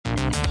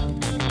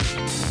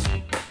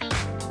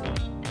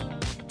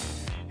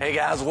Hey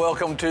guys,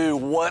 welcome to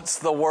What's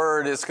the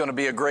Word? It's going to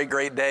be a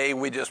great day.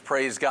 We just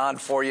praise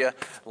God for you.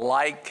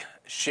 Like,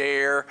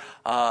 share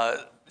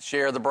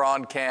the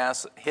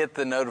broadcast, hit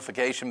the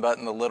notification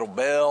button, the little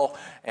bell,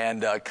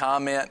 and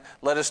comment.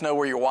 Let us know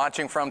where you're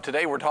watching from.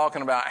 Today we're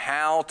talking about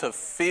how to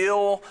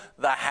fill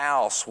the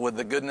house with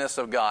the goodness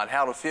of God,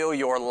 how to fill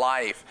your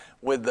life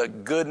with the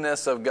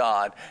goodness of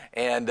God,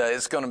 and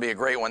it's going to be a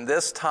great one.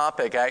 This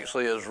topic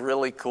actually is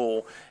really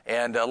cool,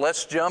 and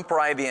let's jump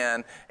right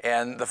in,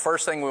 and the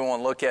first thing we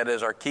want to look at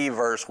is our key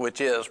verse, which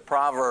is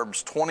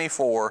Proverbs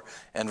 24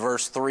 and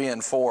verse 3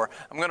 and 4.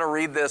 I'm going to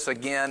read this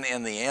again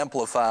in the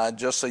Amplified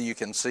just so you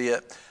can see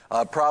it.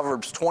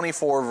 Proverbs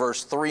 24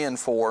 verse 3 and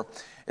 4,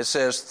 it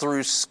says,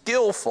 "Through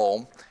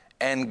skillful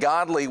and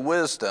godly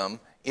wisdom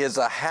is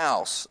a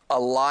house, a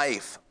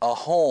life, a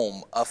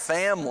home, a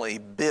family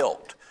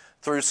built."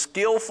 Through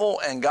skillful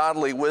and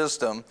godly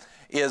wisdom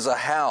is a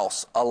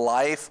house, a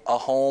life, a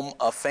home,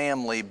 a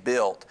family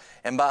built.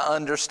 And by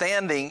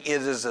understanding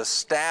it is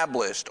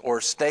established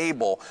or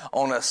stable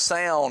on a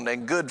sound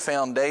and good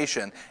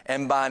foundation.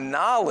 And by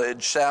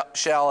knowledge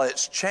shall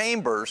its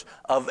chambers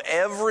of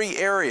every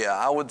area,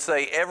 I would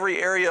say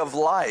every area of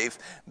life,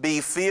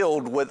 be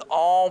filled with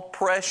all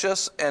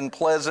precious and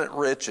pleasant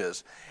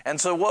riches. And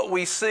so what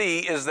we see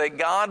is that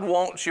God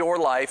wants your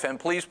life, and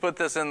please put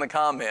this in the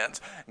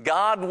comments,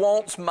 God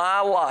wants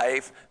my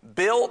life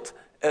built,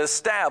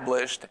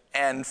 established,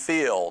 and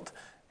filled.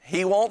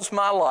 He wants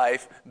my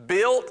life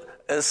built,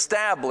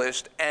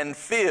 established, and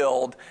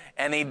filled,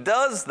 and He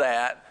does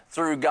that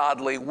through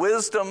godly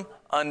wisdom,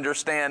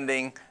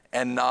 understanding,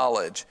 and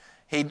knowledge.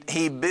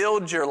 He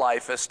builds your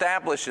life,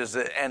 establishes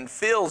it, and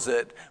fills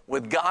it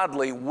with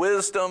godly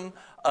wisdom,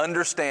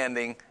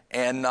 understanding,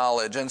 and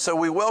knowledge. And so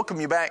we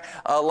welcome you back.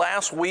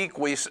 Last week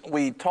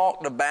we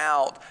talked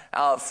about,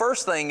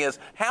 first thing is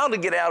how to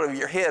get out of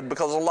your head,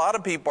 because a lot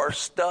of people are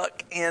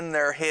stuck in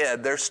their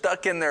head. They're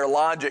stuck in their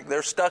logic.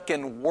 They're stuck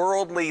in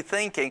worldly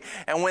thinking.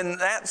 And when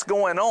that's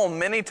going on,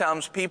 many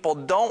times people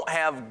don't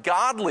have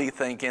godly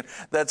thinking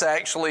that's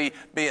actually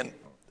being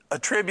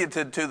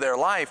attributed to their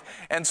life.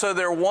 And so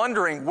they're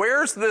wondering,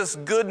 where's this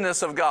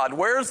goodness of God?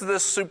 Where's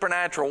this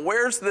supernatural?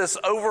 Where's this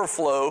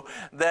overflow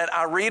that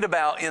I read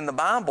about in the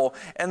Bible?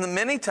 And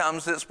many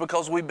times it's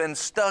because we've been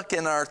stuck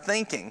in our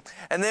thinking.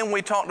 And then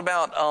we talked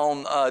about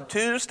on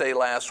Tuesday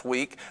last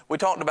week, we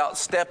talked about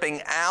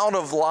stepping out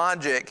of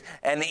logic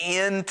and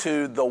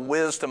into the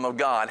wisdom of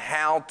God,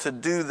 how to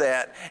do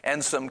that,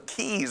 and some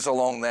keys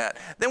along that.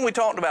 Then we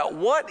talked about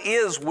what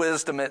is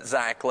wisdom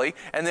exactly,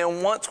 and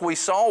then once we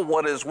saw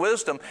what is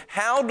wisdom,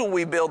 how do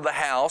we build the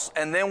house?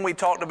 And then we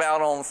talked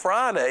about on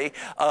Friday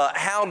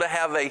how to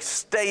have a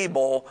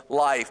stable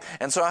life.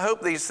 And so I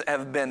hope these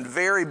have been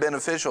very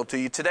beneficial to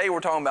you. Today we're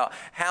talking about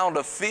how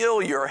to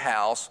fill your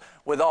house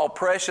with all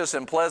precious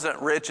and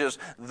pleasant riches,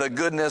 the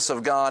goodness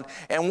of God.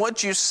 And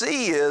what you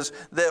see is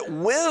that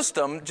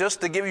wisdom,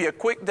 just to give you a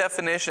quick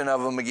definition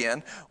of them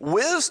again,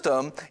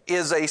 wisdom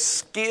is a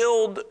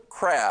skilled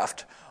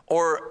craft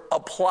or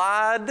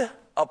applying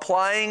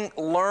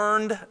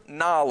learned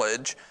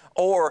knowledge,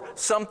 or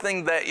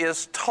something that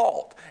is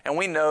taught. And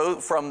we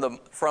know from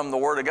the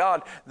Word of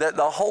God that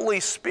the Holy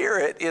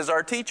Spirit is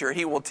our teacher.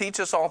 He will teach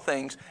us all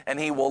things, and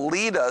He will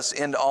lead us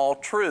into all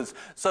truth.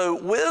 So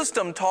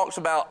wisdom talks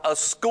about a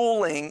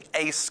schooling,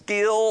 a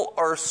skill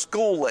or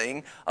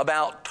schooling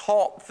about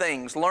taught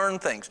things,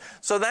 learned things.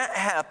 So that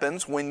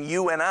happens when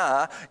you and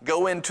I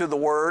go into the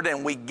Word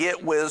and we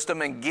get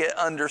wisdom and get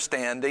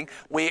understanding.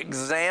 We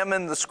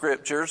examine the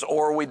Scriptures,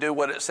 or we do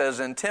what it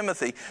says in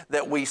Timothy,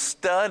 that we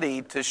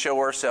study to show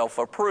ourselves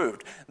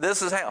approved.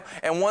 This is how.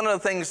 And one of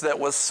the things that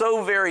was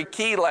so very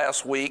key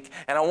last week,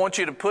 and I want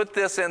you to put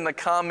this in the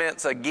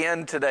comments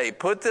again today,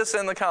 put this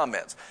in the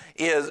comments,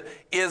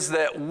 is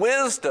that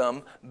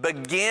wisdom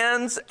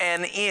begins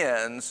and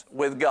ends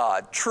with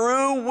God.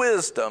 True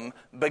wisdom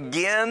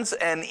begins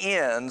and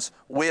ends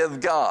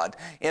with God.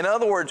 In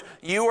other words,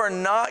 you are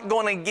not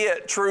going to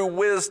get true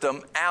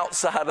wisdom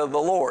outside of the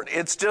Lord.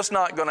 It's just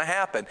not going to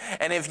happen.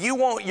 And if you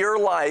want your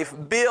life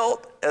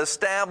built,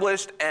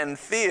 established, and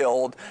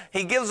filled,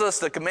 He gives us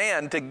the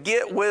command to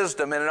get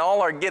wisdom, and in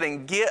all our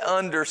getting, get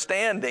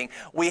understanding.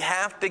 We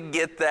have to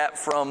get that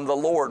from the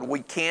Lord.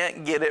 We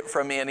can't get it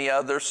from any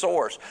other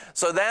source.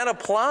 So that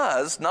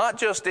applies not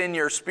just in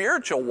your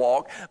spiritual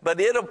walk, but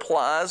it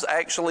applies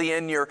actually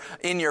in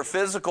your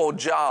physical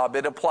job.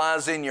 It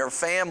applies in your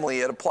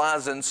family. It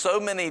applies in so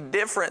many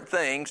different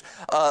things.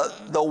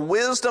 The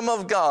wisdom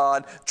of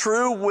God,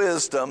 true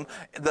wisdom,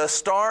 the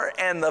start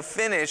and the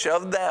finish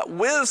of that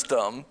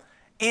wisdom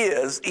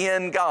is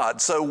in God.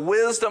 So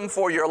wisdom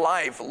for your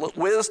life,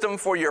 wisdom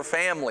for your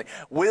family,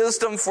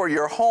 wisdom for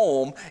your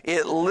home,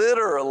 it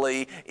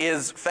literally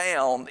is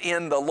found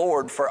in the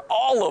Lord for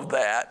all of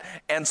that.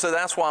 And so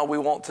that's why we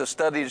want to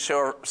study to show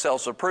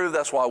ourselves approved.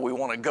 That's why we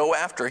want to go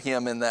after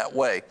Him in that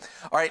way.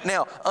 All right,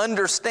 now,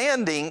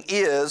 understanding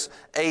is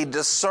a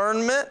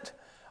discernment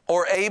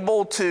or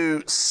able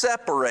to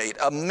separate,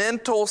 a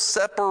mental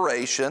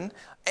separation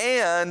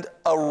and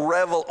a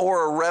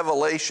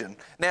revelation.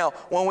 Now,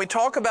 when we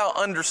talk about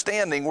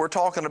understanding, we're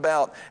talking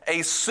about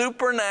a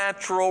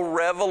supernatural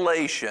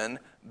revelation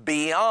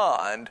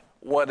beyond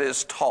what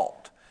is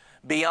taught,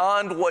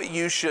 beyond what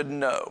you should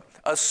know.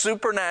 A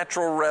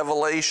supernatural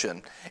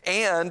revelation.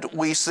 And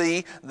we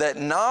see that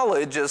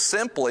knowledge is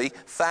simply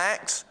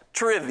facts,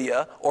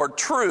 trivia, or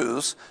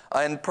truths,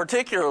 and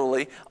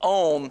particularly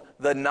on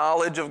the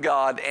knowledge of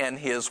God and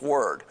His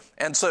Word.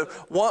 And so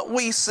what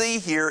we see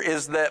here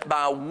is that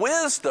by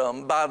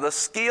wisdom, by the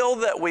skill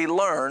that we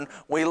learn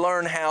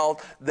how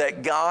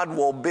that God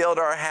will build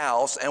our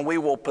house and we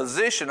will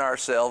position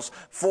ourselves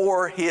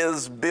for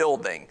His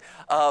building.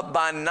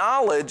 By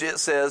knowledge, it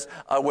says,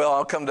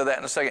 I'll come to that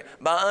in a second.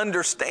 By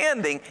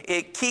understanding,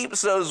 it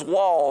keeps those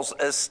walls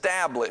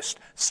established,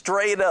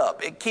 straight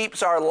up. It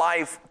keeps our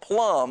life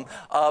plumb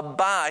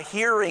by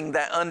hearing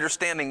that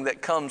understanding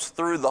that comes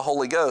through the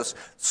Holy Ghost.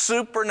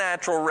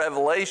 Supernatural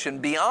revelation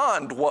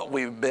beyond what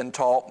we've been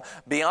taught,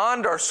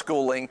 beyond our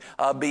schooling,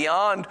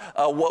 beyond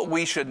what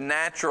we should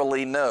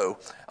naturally know.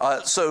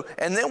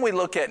 And then we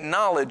look at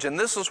knowledge, and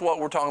this is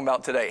what we're talking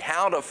about today,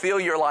 how to fill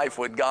your life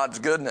with God's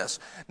goodness.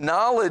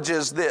 Knowledge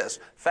is this: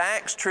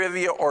 facts,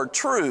 trivia, or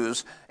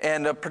truths,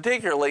 and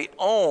particularly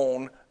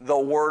on the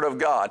Word of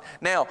God.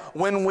 Now,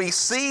 when we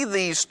see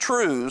these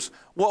truths,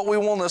 what we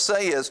want to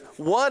say is,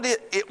 what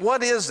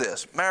is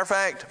this? Matter of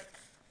fact,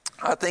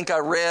 I think I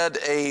read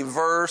a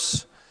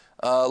verse.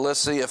 Let's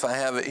see if I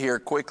have it here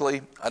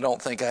quickly. I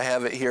don't think I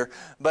have it here.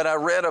 But I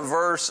read a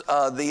verse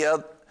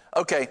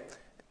okay,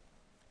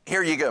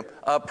 here you go.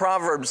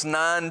 Proverbs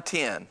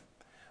 9:10.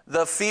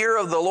 The fear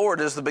of the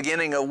Lord is the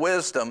beginning of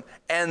wisdom,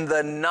 and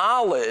the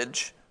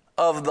knowledge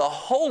of the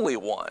Holy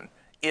One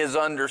is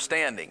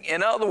understanding.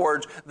 In other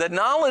words, the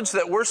knowledge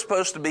that we're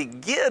supposed to be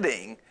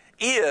getting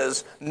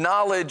is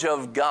knowledge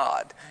of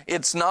God.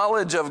 It's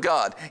knowledge of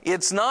God.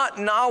 It's not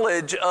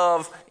knowledge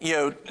of,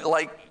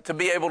 like to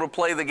be able to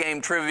play the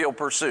game Trivial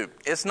Pursuit.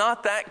 It's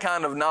not that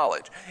kind of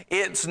knowledge.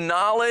 It's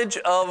knowledge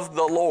of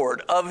the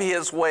Lord, of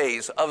His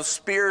ways, of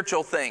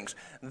spiritual things.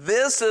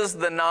 This is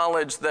the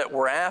knowledge that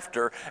we're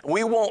after.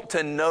 We want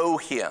to know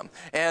Him.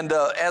 And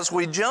as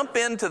we jump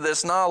into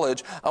this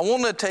knowledge, I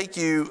want to take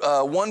you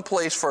one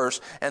place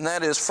first, and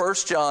that is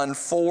 1 John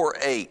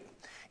 4:8.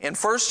 In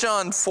 1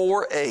 John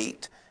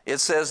 4:8, it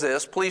says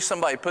this. Please,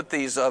 somebody put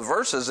these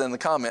verses in the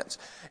comments.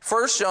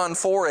 1 John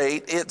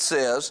 4:8, it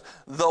says,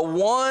 "The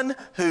one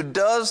who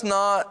does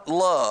not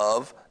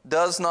love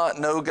does not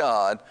know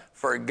God,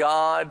 for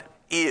God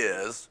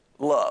is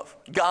love."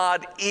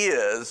 God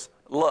is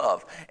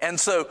love. And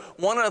so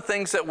one of the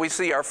things that we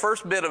see, our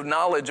first bit of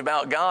knowledge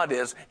about God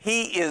is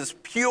He is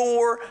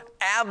pure,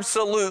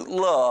 absolute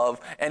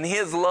love, and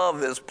His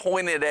love is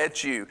pointed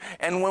at you.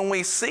 And when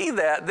we see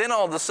that, then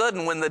all of a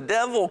sudden when the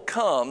devil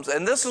comes,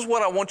 and this is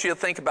what I want you to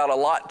think about a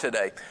lot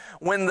today,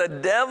 when the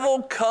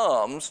devil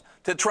comes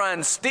to try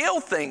and steal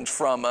things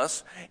from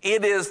us,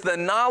 it is the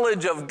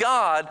knowledge of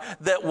God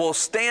that will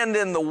stand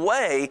in the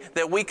way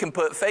that we can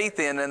put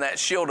faith in, and that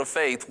shield of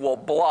faith will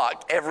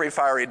block every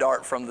fiery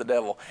dart from the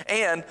devil.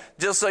 And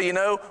just so you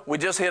know, we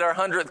just hit our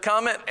 100th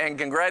comment, and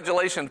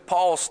congratulations,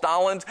 Paul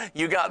Stallings.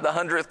 You got the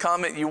 100th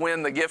comment. You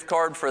win the gift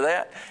card for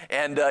that.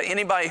 And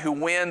anybody who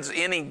wins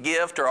any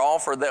gift or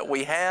offer that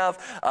we have,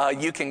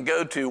 you can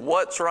go to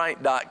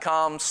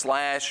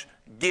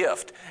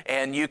whatsright.com/gift,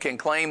 and you can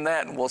claim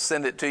that, and we'll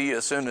send it to you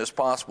as soon as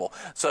possible.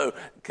 So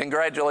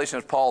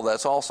congratulations, Paul.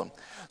 That's awesome.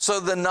 So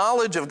the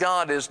knowledge of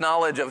God is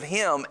knowledge of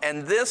Him,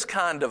 and this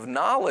kind of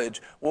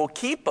knowledge will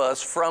keep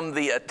us from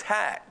the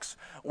attacks.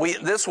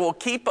 This will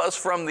keep us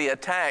from the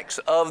attacks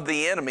of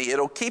the enemy.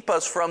 It'll keep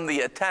us from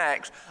the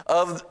attacks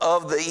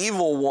of the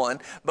evil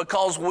one,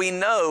 because we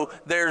know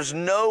there's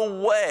no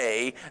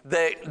way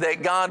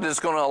that God is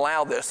going to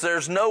allow this.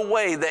 There's no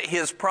way that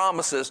His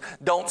promises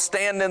don't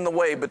stand in the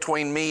way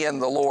between me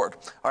and the Lord.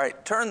 All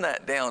right, turn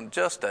that down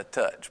just a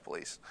touch,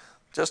 please.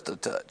 Just a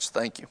touch.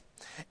 Thank you.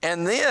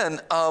 And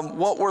then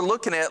what we're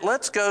looking at,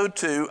 let's go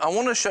to, I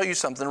want to show you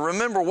something.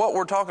 Remember, what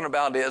we're talking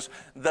about is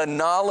the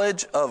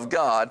knowledge of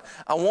God.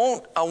 I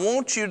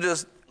want you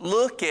to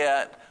look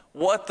at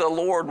what the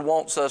Lord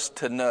wants us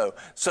to know.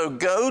 So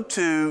go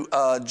to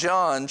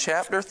John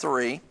chapter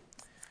 3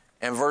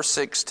 and verse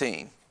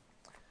 16.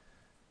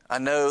 I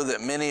know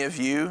that many of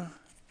you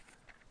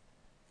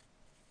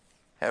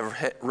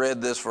have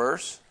read this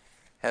verse,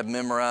 have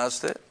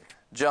memorized it.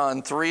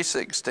 John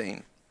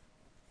 3:16.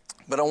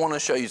 But I want to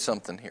show you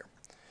something here.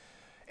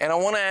 And I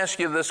want to ask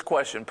you this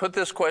question. Put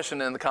this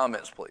question in the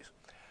comments, please.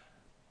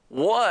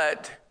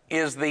 What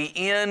is the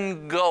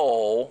end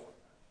goal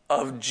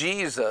of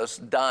Jesus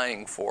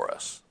dying for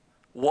us?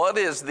 What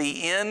is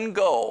the end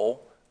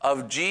goal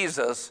of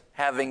Jesus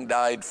having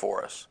died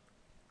for us?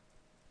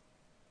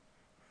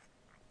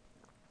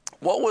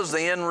 What was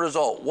the end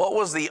result? What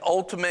was the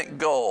ultimate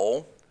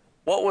goal?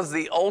 What was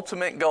the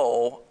ultimate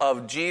goal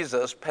of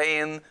Jesus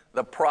paying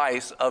the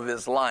price of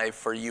His life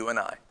for you and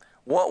I?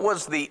 What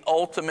was the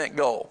ultimate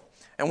goal?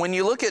 And when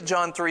you look at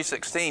John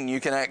 3:16, you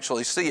can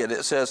actually see it.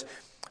 It says,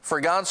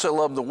 "For God so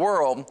loved the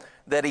world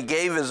that He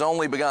gave His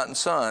only begotten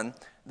Son,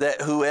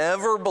 that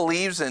whoever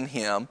believes in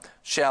him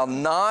shall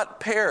not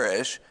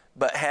perish,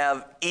 but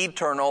have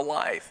eternal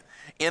life.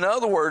 In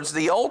other words,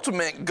 the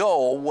ultimate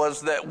goal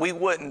was that we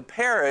wouldn't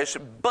perish,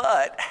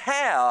 but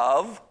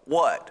have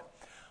what?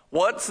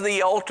 What's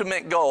the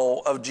ultimate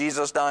goal of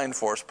Jesus dying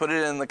for us? Put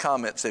it in the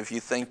comments if you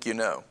think you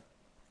know.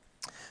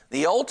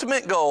 The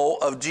ultimate goal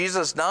of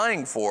Jesus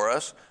dying for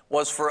us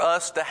was for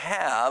us to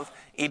have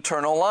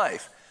eternal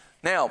life.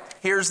 Now,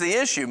 here's the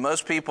issue.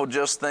 Most people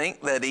just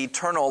think that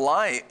eternal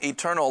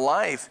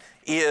life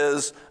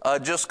is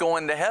just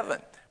going to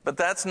heaven. But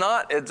that's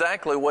not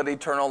exactly what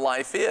eternal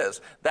life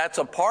is. That's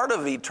a part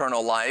of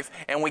eternal life,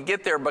 and we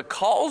get there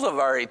because of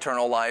our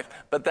eternal life,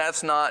 but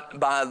that's not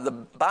by the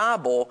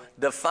Bible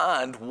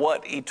defined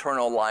what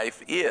eternal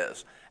life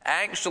is.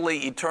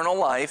 Actually, eternal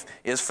life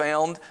is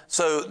found,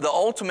 so the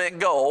ultimate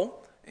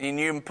goal, and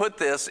you can put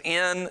this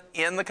in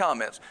the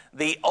comments,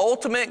 the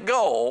ultimate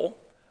goal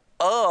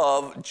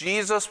of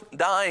Jesus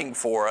dying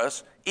for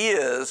us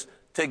is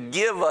to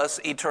give us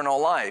eternal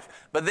life.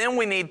 But then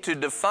we need to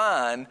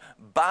define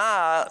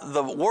by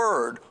the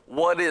word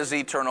what is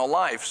eternal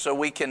life so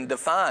we can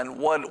define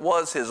what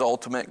was his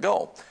ultimate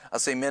goal. I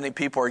see many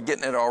people are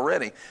getting it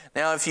already.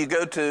 Now, if you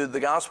go to the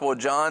Gospel of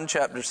John,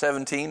 chapter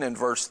 17 and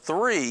verse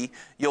 3,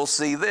 you'll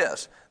see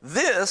this.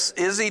 This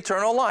is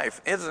eternal life.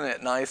 Isn't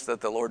it nice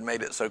that the Lord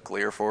made it so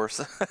clear for us?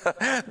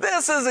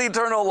 This is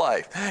eternal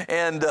life.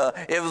 And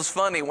it was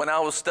funny when I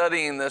was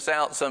studying this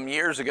out some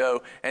years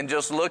ago and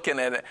just looking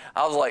at it,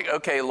 I was like,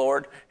 okay,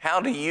 Lord,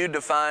 how do you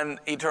define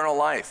eternal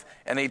life?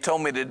 And he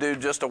told me to do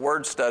just a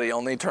word study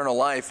on eternal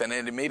life. And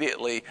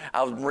immediately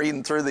I was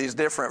reading through these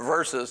different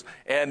verses.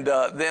 And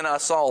then I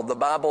saw the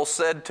Bible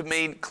said to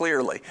me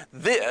clearly,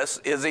 this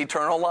is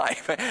eternal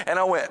life. And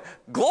I went,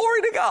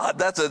 glory to God.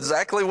 That's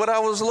exactly what I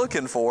was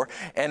looking for.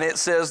 And it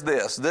says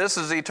this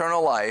is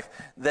eternal life,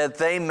 that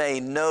they may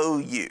know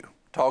you,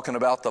 talking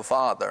about the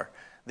Father,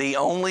 the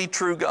only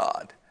true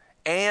God,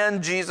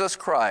 and Jesus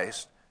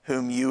Christ,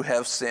 whom you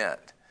have sent.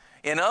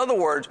 In other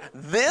words,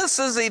 this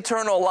is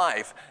eternal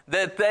life,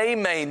 that they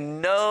may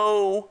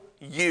know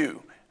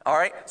you. All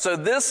right? So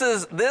this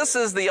is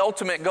the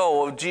ultimate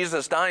goal of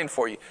Jesus dying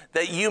for you,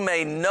 that you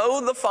may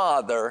know the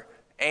Father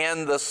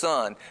and the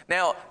Son.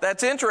 Now,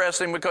 that's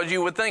interesting because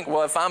you would think,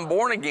 well, if I'm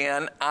born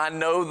again, I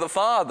know the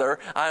Father,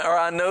 or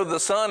I know the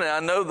Son, and I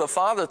know the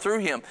Father through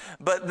him.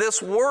 But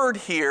this word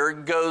here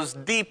goes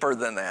deeper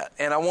than that,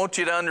 and I want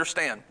you to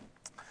understand.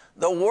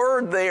 The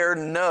word there,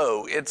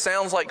 know, it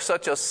sounds like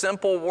such a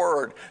simple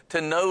word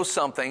to know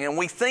something. And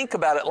we think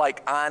about it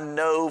like, I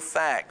know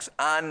facts,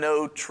 I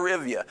know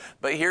trivia.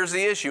 But here's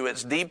the issue,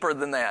 it's deeper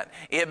than that.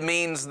 It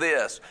means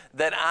this,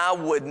 that I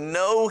would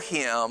know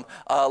him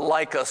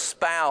like a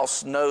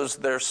spouse knows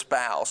their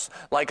spouse,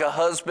 like a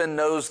husband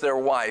knows their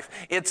wife.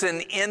 It's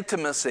an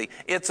intimacy,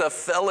 it's a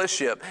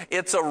fellowship,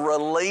 it's a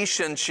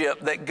relationship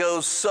that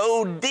goes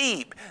so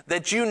deep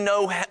that you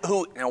know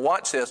who, now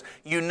watch this,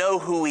 you know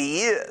who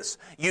he is.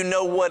 You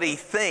know what he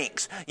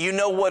thinks. You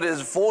know what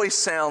his voice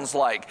sounds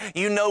like.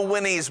 You know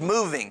when he's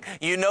moving.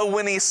 You know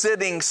when he's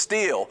sitting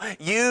still.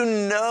 You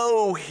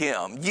know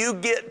him. You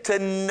get to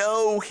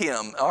know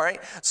him. All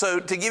right? So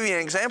to give you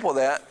an example of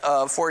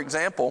that, for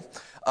example,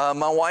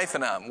 my wife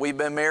and I, we've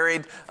been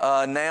married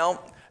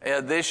now.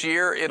 This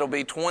year, it'll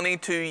be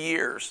 22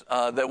 years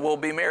that we'll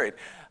be married.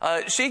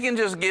 She can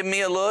just give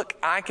me a look,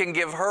 I can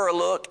give her a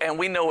look, and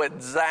we know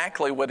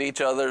exactly what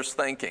each other's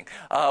thinking.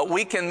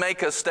 We can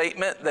make a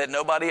statement that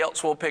nobody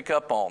else will pick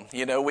up on.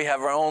 You know, we have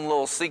our own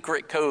little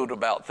secret code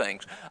about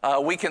things.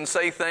 We can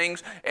say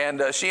things,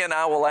 and she and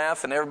I will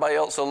laugh, and everybody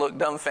else will look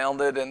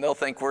dumbfounded, and they'll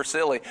think we're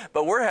silly.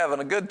 But we're having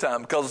a good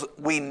time because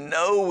we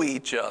know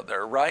each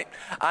other, right?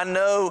 I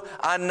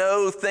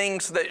know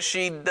things that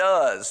she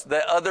does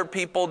that other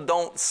people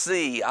don't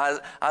see.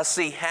 I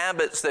see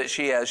habits that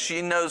she has.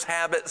 She knows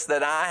habits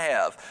that I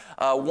have.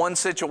 One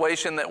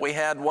situation that we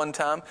had one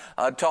time,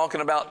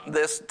 talking about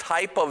this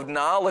type of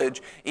knowledge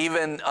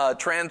even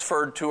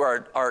transferred to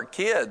our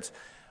kids.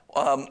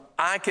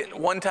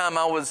 One time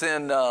I was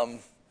in,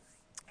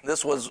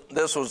 this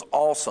was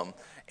awesome.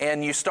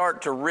 And you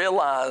start to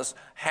realize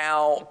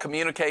how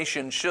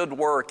communication should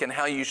work and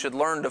how you should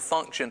learn to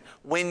function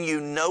when you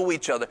know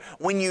each other.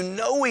 When you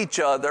know each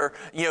other,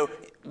 you know,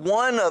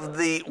 one of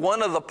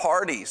the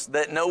parties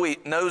that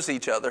knows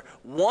each other,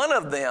 one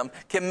of them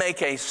can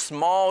make a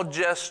small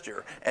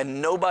gesture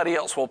and nobody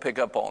else will pick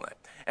up on it.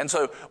 And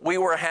so we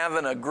were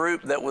having a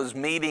group that was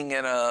meeting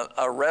in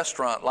a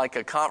restaurant, like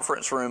a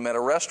conference room at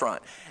a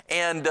restaurant.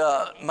 And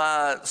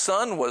my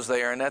son was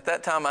there, and at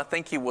that time I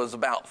think he was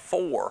about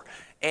 4.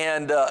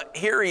 And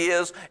here he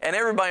is, and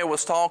everybody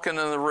was talking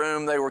in the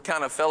room. They were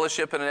kind of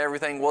fellowshipping and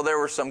everything. Well, there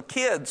were some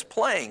kids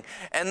playing,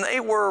 and they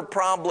were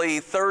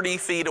probably 30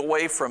 feet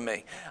away from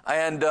me.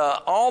 And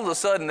all of a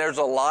sudden, there's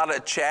a lot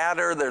of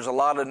chatter. There's a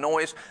lot of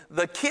noise.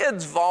 The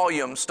kids'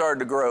 volume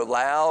started to grow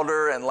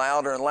louder and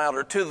louder and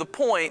louder to the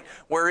point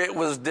where it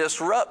was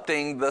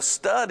disrupting the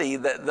study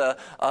that the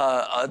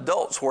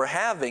adults were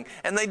having,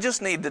 and they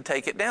just needed to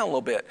take it down a little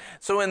bit.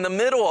 So in the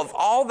middle of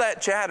all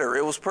that chatter,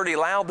 it was pretty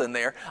loud in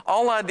there.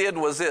 All I did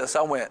was this.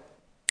 I went,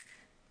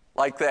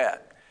 like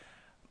that.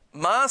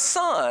 My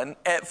son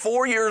at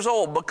 4 years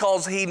old,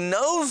 because he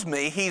knows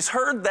me, he's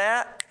heard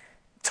that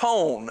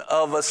tone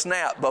of a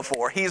snap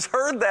before. He's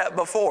heard that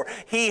before.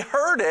 He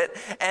heard it,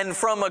 and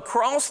from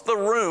across the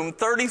room,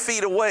 30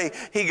 feet away,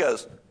 he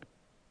goes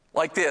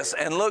like this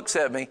and looks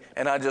at me,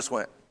 and I just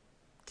went,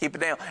 keep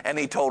it down. And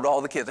he told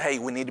all the kids, hey,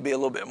 we need to be a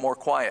little bit more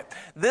quiet.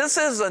 This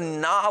is a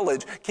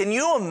knowledge. Can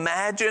you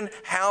imagine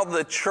how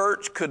the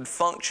church could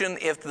function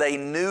if they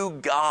knew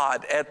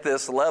God at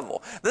this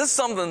level? This is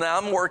something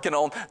that I'm working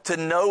on, to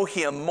know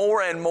Him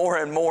more and more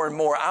and more and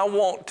more. I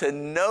want to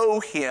know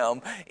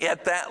Him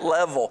at that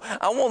level.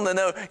 I want to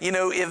know,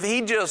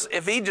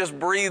 if He just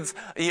breathes,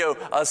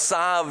 a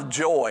sigh of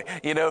joy,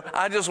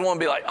 I just want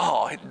to be like,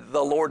 oh,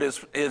 the Lord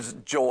is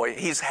joy.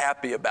 He's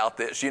happy about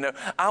this,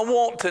 I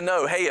want to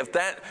know, hey, if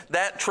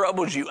that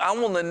troubles you, I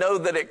want to know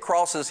that it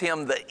crosses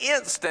Him the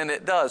instant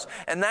it does.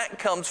 And that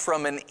comes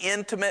from an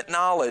intimate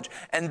knowledge.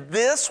 And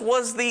this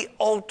was the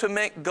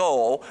ultimate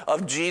goal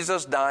of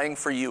Jesus dying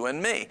for you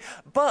and me.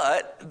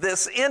 But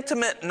this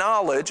intimate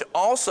knowledge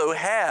also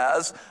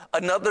has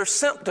another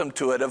symptom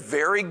to it, a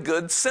very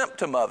good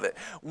symptom of it.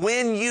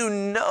 When you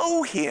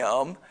know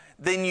Him,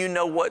 then you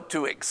know what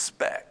to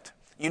expect.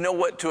 You know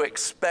what to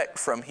expect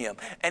from Him.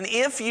 And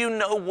if you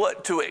know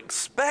what to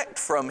expect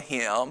from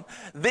Him,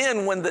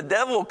 then when the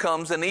devil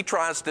comes and he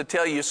tries to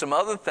tell you some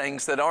other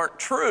things that aren't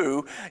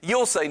true,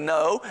 you'll say,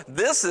 no,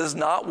 this is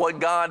not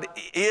what God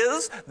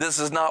is. This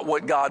is not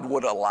what God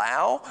would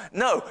allow.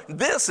 No,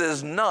 this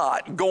is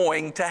not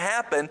going to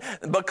happen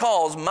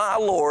because my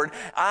Lord,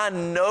 I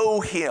know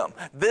Him.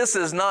 This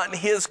is not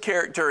His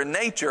character and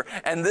nature,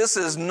 and this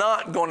is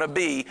not going to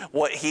be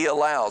what He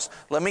allows.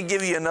 Let me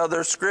give you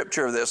another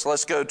scripture of this.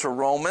 Let's go to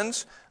Romans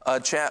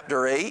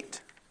chapter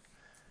 8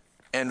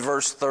 and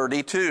verse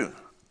 32.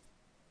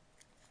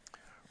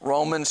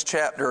 Romans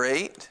chapter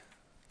 8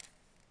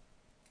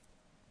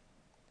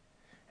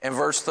 and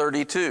verse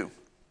 32.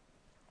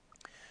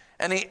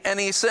 And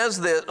he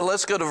says that,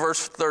 let's go to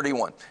verse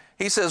 31.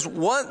 He says,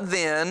 what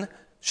then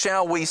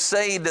shall we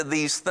say to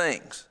these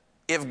things?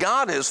 If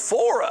God is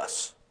for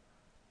us,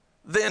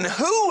 then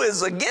who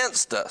is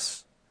against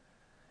us?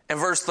 In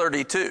verse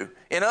 32.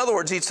 In other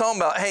words, he's talking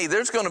about, hey,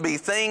 there's going to be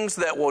things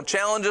that will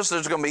challenge us.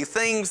 There's going to be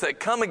things that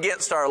come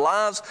against our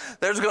lives.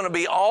 There's going to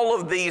be all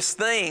of these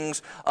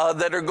things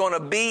that are going to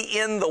be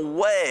in the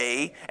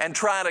way and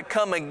try to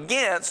come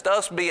against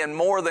us being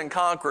more than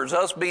conquerors,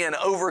 us being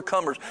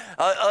overcomers,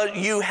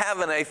 you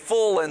having a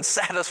full and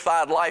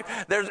satisfied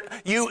life. There's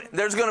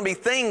going to be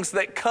things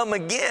that come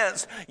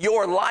against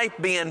your life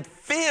being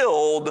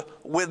filled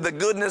with the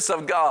goodness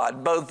of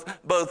God,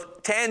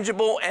 both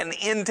tangible and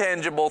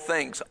intangible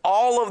things.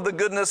 All of the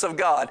goodness of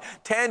God,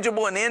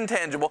 tangible and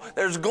intangible.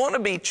 There's going to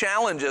be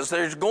challenges.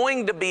 There's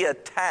going to be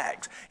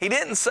attacks. He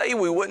didn't say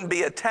we wouldn't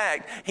be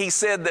attacked. He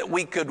said that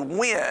we could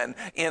win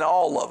in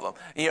all of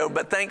them.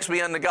 But thanks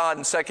be unto God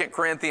in 2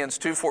 Corinthians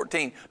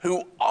 2:14,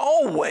 who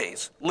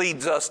always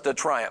leads us to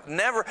triumph.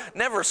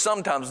 Never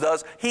sometimes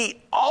does.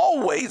 He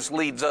always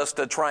leads us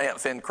to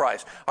triumph in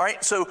Christ. All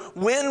right, so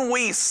when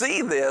we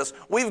see this,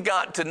 we've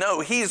got to know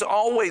He's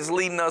always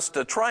leading us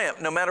to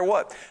triumph no matter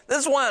what.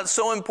 This is why it's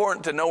so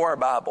important to know our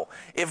Bible.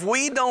 If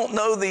we don't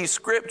know these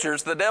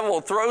scriptures, the devil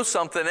will throw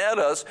something at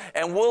us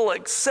and we'll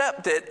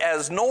accept it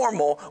as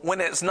normal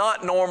when it's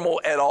not normal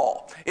at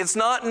all. It's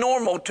not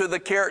normal to the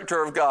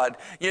character of God.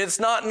 It's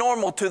not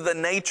normal to the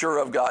nature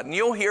of God. And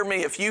you'll hear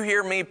me, if you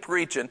hear me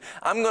preaching,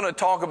 I'm going to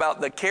talk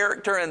about the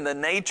character and the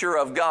nature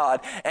of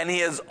God and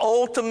His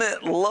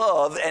ultimate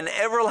love and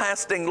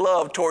everlasting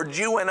love towards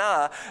you and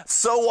I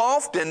so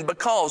often,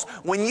 because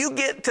when you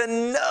get to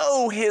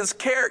know His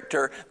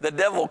character, the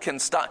devil can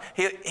stop.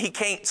 He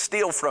can't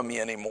steal from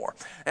you anymore.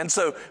 And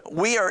so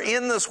we are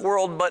in this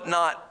world but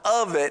not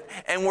of it,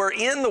 and we're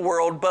in the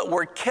world but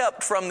we're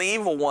kept from the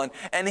evil one.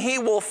 And he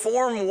will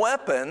form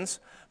weapons,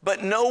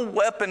 but no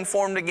weapon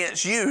formed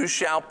against you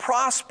shall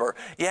prosper.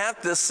 You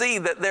have to see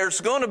that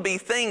there's going to be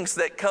things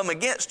that come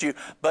against you,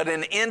 but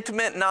an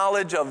intimate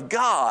knowledge of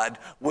God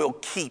will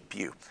keep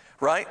you.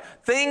 Right?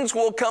 Things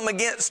will come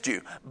against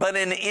you, but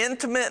an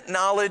intimate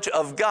knowledge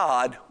of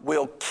God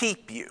will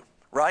keep you.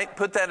 Right?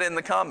 Put that in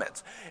the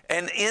comments.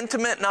 An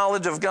intimate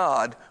knowledge of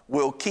God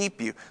will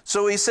keep you.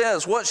 So he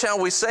says, what shall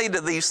we say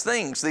to these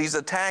things, these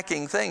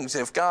attacking things?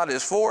 If God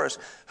is for us,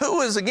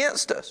 who is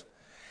against us?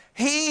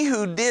 He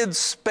who did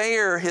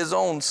spare His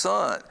own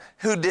Son,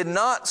 who did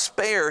not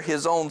spare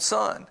His own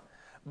Son,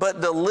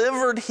 but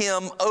delivered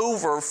Him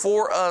over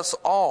for us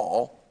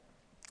all,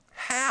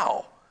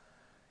 how?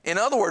 In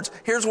other words,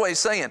 here's what he's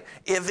saying.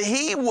 If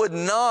He would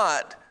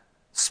not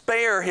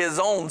spare His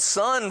own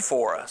Son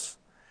for us,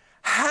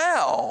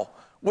 how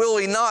will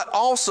He not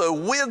also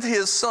with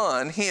His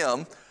Son,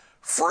 Him,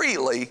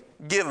 freely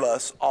give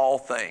us all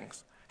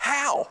things?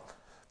 How?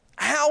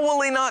 How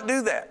will He not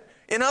do that?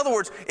 In other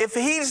words, if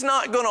he's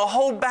not going to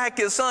hold back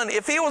his son,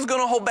 if he was going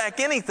to hold back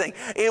anything,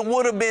 it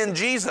would have been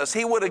Jesus.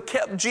 He would have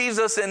kept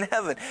Jesus in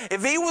heaven.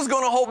 If he was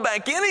going to hold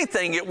back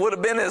anything, it would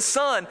have been his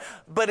son.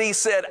 But he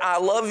said, I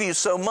love you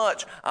so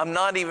much, I'm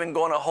not even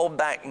going to hold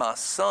back my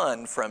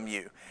son from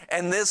you.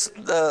 And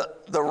the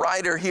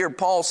writer here,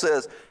 Paul,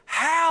 says,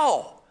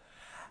 how?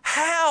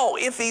 How,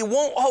 if he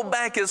won't hold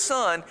back his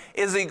son,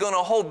 is he going to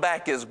hold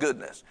back his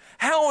goodness?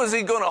 How is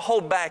he going to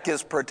hold back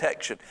his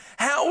protection?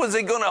 How is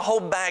he going to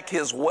hold back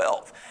his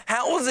wealth?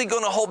 How is he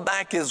going to hold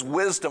back his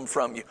wisdom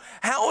from you?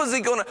 How is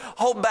he going to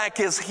hold back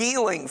his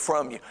healing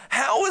from you?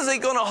 How is he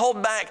going to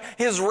hold back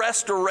his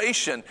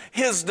restoration,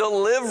 his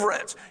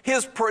deliverance,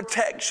 his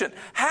protection?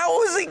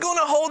 How is he going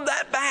to hold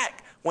that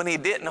back when he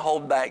didn't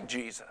hold back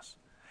Jesus?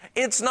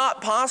 It's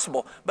not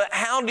possible. But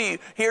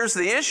here's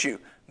the issue.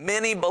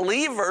 Many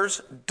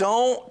believers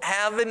don't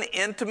have an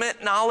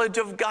intimate knowledge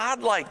of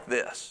God like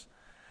this.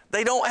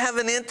 They don't have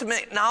an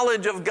intimate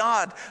knowledge of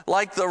God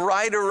like the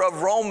writer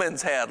of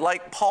Romans had,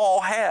 like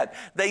Paul had.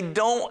 They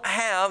don't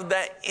have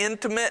that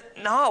intimate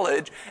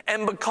knowledge.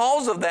 And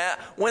because of that,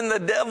 when the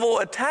devil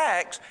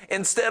attacks,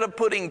 instead of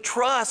putting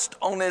trust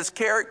on his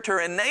character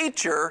and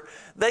nature,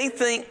 they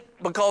think,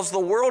 because the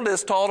world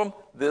has taught them,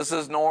 this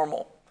is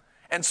normal.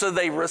 And so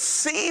they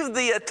receive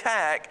the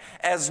attack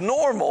as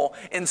normal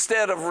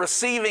instead of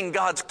receiving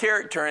God's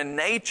character and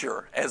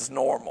nature as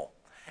normal.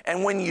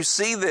 And when you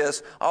see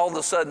this, all of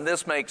a sudden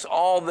this makes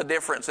all the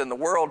difference in the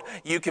world.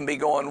 You can be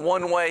going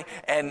one way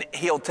and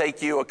he'll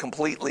take you a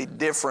completely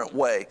different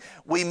way.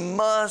 We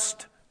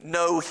must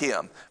know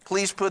him.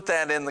 Please put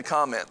that in the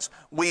comments.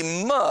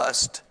 We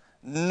must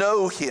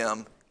know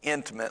him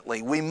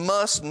intimately. We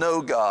must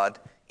know God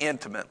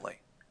intimately.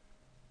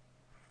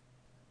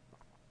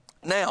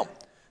 Now,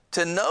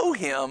 to know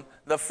him,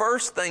 the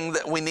first thing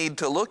that we need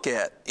to look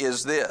at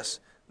is this,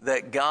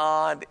 that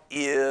God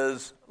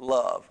is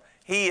love.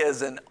 He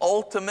is an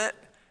ultimate,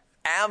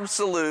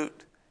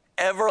 absolute,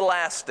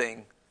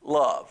 everlasting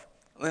love.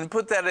 Then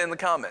put that in the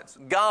comments.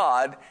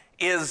 God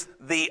is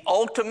the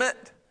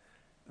ultimate,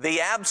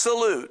 the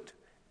absolute,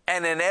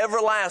 and an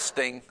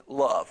everlasting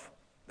love.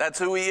 That's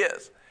who he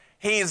is.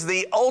 He's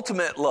the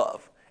ultimate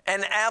love,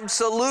 an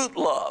absolute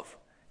love,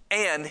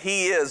 and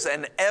he is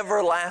an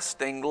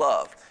everlasting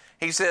love.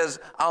 He says,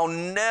 I'll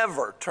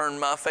never turn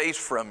my face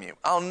from you.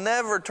 I'll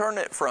never turn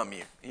it from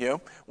you.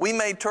 We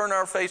may turn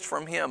our face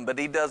from him, but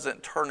he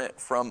doesn't turn it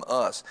from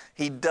us.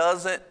 He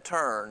doesn't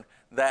turn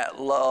that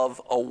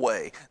love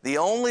away. The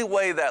only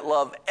way that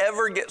love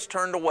ever gets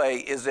turned away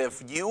is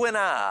if you and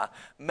I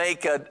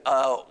make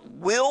a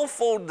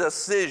willful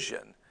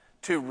decision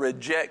to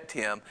reject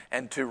him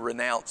and to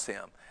renounce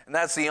him. And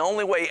that's the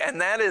only way,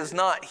 and that is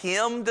not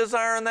him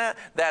desiring that.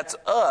 That's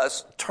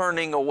us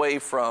turning away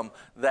from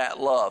that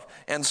love.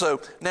 And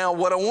so now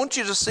what I want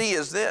you to see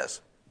is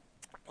this.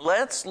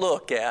 Let's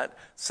look at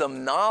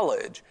some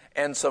knowledge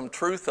and some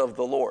truth of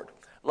the Lord.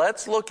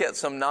 Let's look at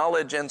some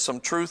knowledge and some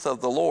truth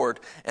of the Lord,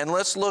 and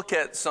let's look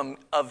at some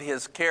of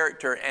his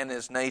character and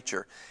his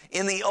nature.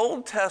 In the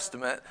Old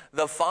Testament,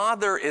 the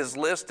Father is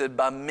listed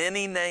by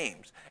many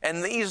names,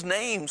 and these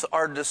names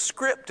are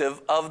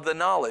descriptive of the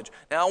knowledge.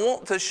 Now, I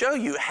want to show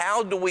you,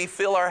 how do we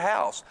fill our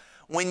house?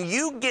 When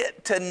you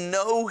get to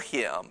know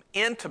him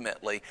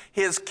intimately,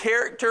 his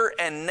character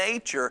and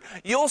nature,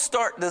 you'll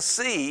start to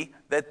see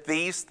that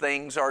these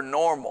things are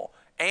normal.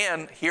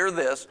 And hear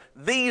this,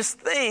 these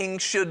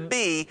things should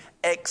be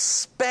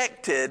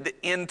expected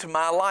into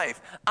my life.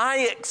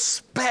 I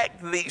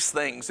expect these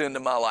things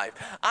into my life.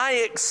 I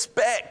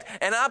expect,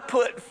 and I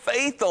put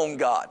faith on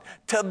God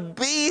to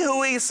be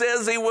who he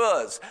says he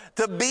was,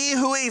 to be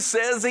who he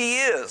says he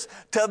is,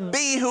 to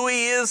be who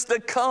he is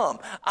to come.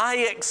 I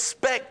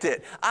expect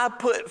it. I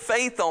put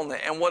faith on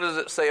it. And what does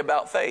it say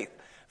about faith?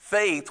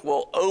 Faith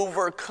will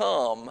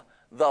overcome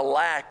the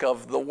lack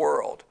of the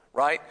world.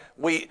 Right?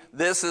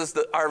 This is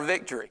our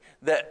victory,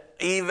 that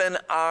even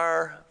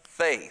our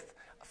faith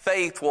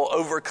will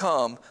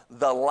overcome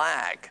the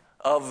lack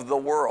of the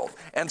world.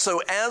 And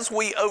so as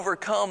we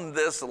overcome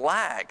this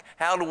lack,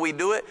 how do we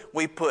do it?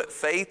 We put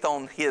faith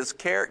on his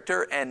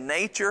character and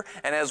nature,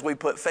 and as we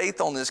put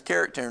faith on his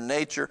character and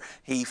nature,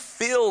 he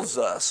fills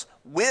us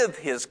with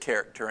his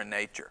character and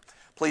nature.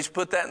 Please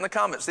put that in the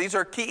comments. These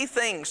are key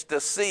things to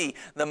see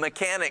the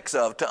mechanics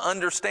of, to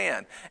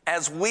understand.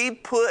 As we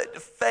put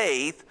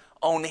faith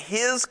on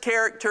his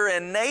character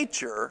and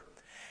nature,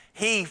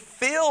 he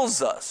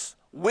fills us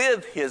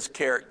with his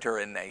character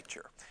and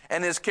nature.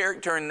 And his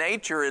character and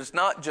nature is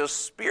not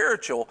just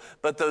spiritual,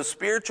 but those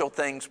spiritual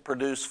things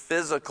produce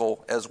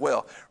physical as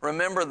well.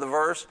 Remember the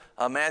verse,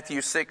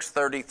 Matthew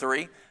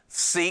 6:33,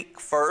 seek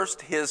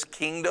first his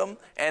kingdom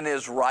and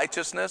his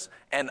righteousness,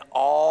 and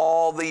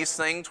all these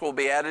things will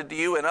be added to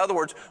you. In other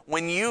words,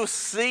 when you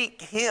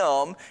seek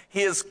him,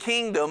 his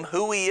kingdom,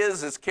 who he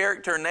is, his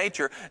character and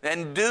nature,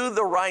 and do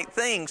the right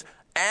things,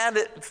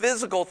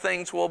 physical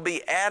things will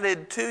be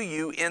added to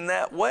you in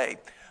that way.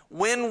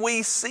 when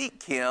we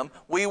seek him,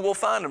 we will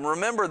find him.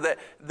 Remember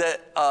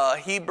that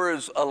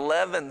Hebrews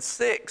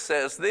 11:6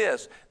 says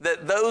this,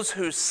 that those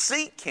who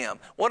seek him,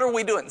 what are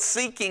we doing?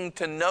 Seeking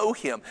to know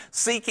him,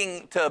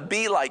 seeking to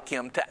be like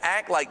him, to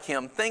act like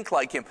him, think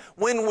like him.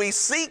 When we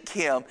seek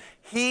him,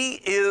 he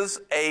is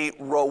a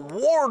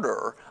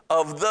rewarder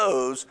of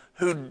those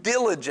who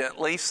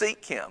diligently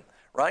seek him.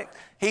 Right?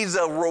 He's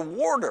a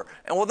rewarder.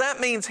 And well, that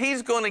means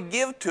he's going to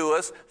give to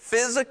us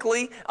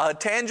physically,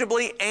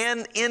 tangibly,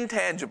 and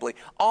intangibly.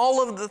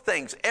 All of the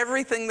things,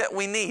 everything that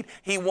we need,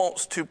 he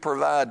wants to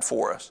provide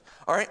for us.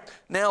 All right?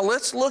 Now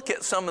let's look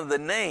at some of the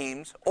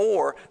names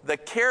or the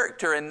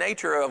character and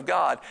nature of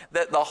God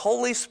that the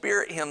Holy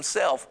Spirit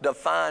himself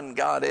defined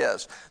God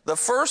as. The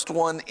first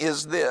one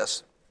is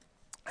this.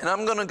 And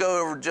I'm going to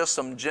go over just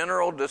some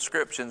general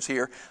descriptions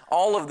here.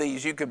 All of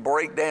these you could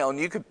break down.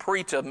 You could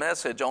preach a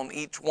message on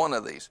each one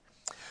of these.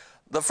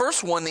 The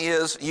first one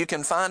is, you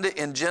can find it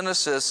in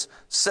Genesis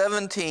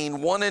 17,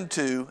 1 and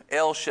 2,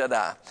 El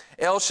Shaddai.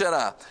 El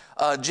Shaddai.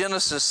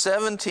 Genesis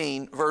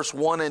 17, verse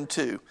 1 and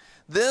 2.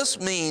 This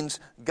means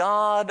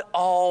God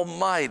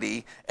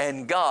Almighty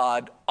and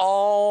God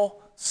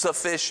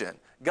All-Sufficient.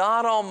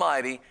 God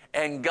Almighty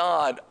and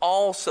God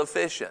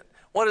All-Sufficient.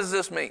 What does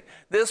this mean?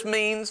 This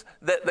means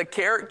that the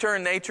character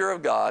and nature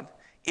of God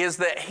is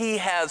that he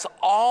has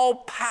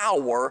all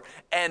power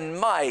and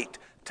might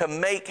to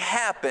make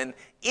happen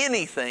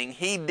anything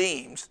he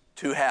deems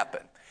to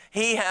happen.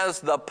 He has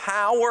the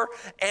power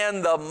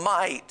and the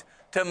might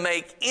to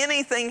make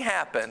anything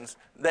happen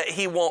that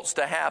he wants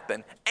to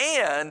happen.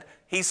 And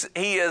he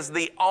is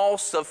the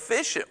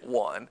all-sufficient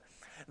one.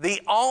 The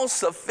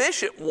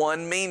all-sufficient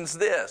one means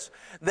this,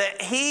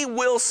 that he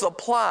will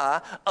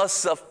supply a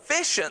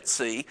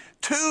sufficiency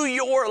to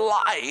your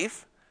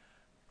life,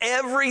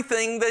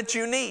 everything that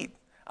you need.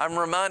 I'm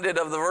reminded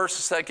of the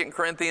verse of 2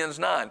 Corinthians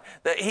 9,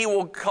 that he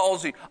will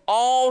cause you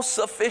all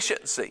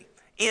sufficiency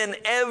in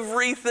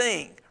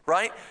everything,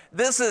 right?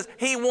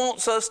 He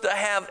wants us to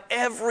have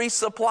every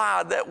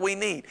supply that we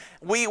need.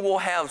 We will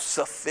have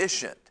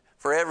sufficient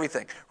for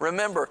everything.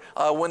 Remember,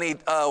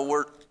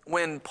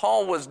 when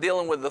Paul was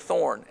dealing with the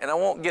thorn, and I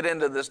won't get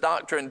into this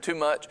doctrine too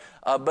much,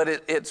 but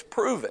it's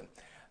proven.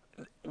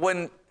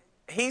 When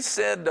he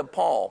said to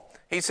Paul,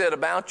 he said,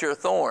 about your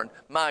thorn,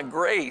 my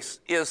grace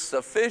is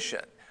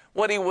sufficient.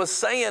 What he was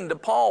saying to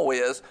Paul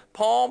is,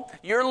 Paul,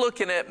 you're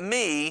looking at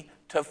me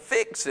to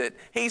fix it.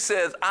 He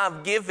says,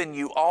 I've given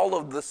you all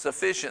of the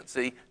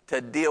sufficiency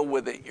to deal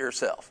with it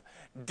yourself.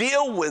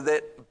 Deal with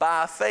it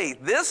by faith.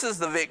 This is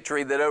the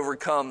victory that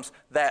overcomes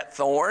that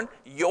thorn.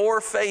 Your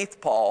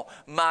faith, Paul.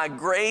 My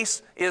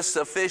grace is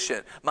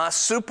sufficient. My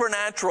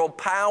supernatural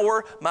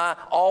power, my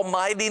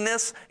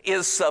almightiness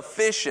is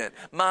sufficient.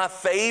 My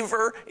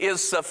favor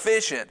is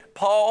sufficient.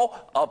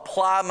 Paul,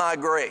 apply my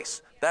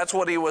grace. That's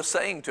what he was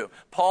saying to him.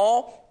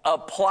 Paul,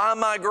 apply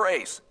my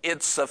grace.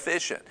 It's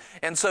sufficient.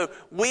 And so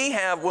we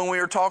have, when we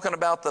were talking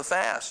about the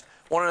fast,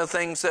 one of the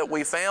things that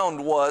we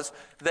found was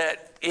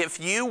that if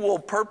you will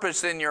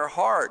purpose in your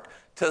heart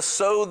to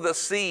sow the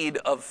seed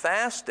of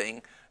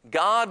fasting,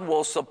 God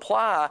will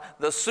supply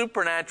the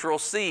supernatural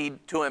seed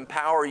to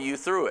empower you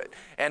through it.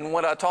 And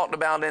what I talked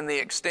about in the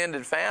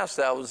extended fast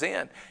that I was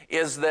in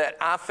is that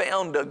I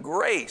found a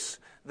grace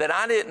that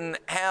I didn't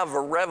have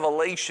a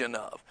revelation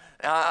of.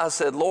 I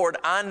said, Lord,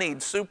 I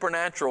need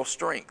supernatural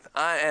strength,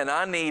 and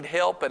I need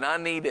help, and I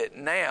need it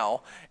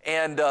now.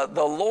 And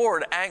the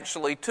Lord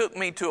actually took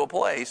me to a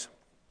place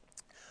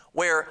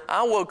where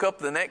I woke up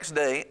the next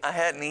day. I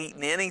hadn't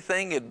eaten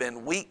anything. It had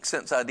been weeks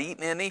since I'd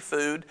eaten any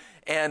food.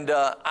 And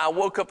I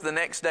woke up the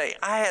next day.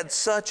 I had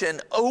such an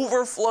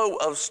overflow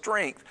of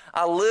strength.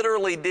 I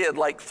literally did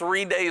like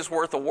 3 days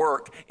worth of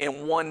work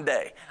in one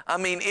day. I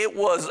mean, it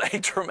was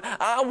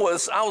I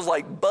was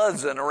like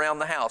buzzing around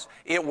the house.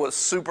 It was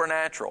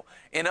supernatural.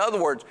 In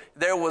other words,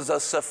 there was a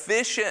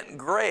sufficient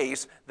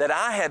grace that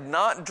I had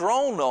not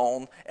drawn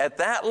on at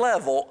that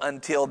level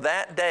until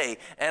that day.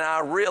 And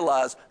I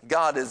realized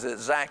God is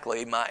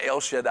exactly my El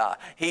Shaddai.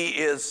 He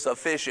is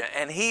sufficient.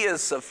 And He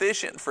is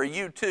sufficient for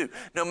you too.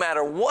 No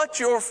matter what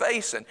you're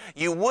facing,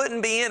 you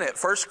wouldn't be in it.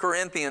 1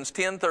 Corinthians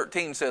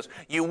 10:13 says,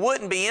 you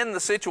wouldn't be in the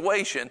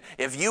situation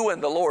if you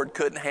and the Lord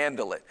couldn't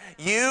handle it.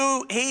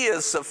 He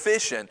is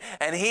sufficient,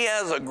 and He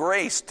has a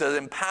grace to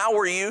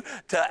empower you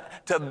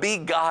to be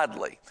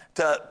godly,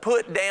 to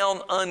put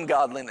down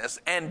ungodliness,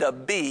 and to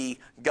be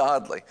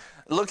godly.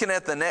 Looking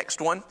at the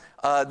next one,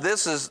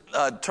 this is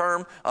a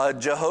term,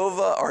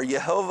 Jehovah or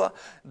Yehovah.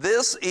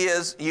 This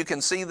is, you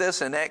can see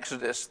this in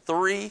Exodus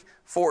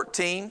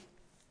 3:14.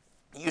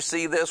 You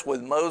see this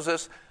with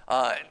Moses,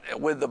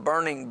 with the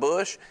burning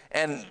bush,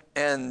 and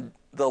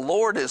the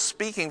Lord is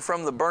speaking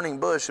from the burning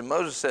bush, and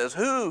Moses says,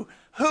 Who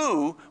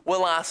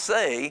will I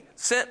say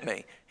sent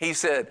me? He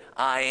said,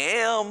 I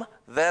am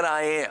that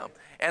I am.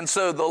 And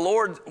so the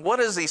Lord, what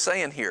is He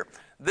saying here?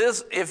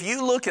 This, if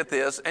you look at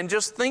this and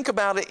just think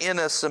about it in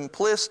a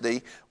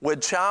simplicity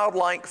with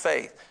childlike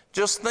faith,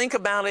 just think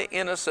about it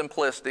in a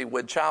simplicity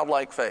with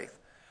childlike faith.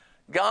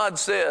 God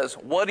says,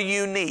 what do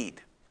you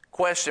need?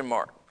 Question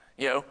mark.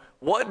 You know,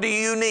 What do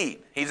you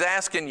need? He's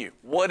asking you,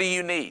 what do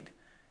you need?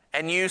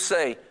 And you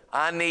say,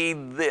 I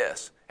need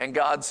this. And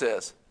God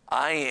says,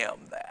 I am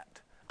that.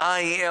 I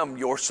am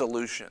your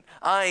solution.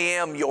 I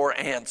am your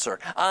answer.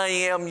 I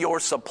am your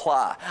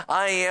supply.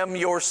 I am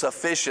your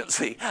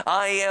sufficiency.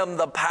 I am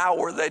the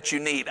power that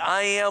you need.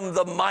 I am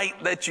the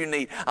might that you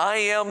need. I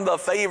am the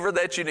favor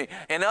that you need.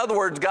 In other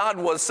words, God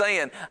was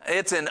saying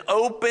it's an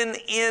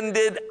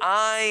open-ended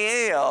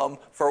I am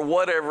for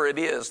whatever it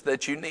is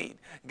that you need.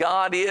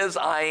 God is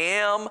I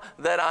am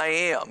that I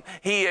am.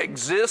 He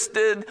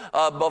existed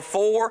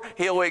before.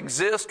 He'll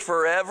exist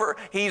forever.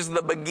 He's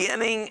the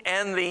beginning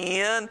and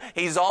the end.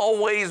 He's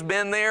always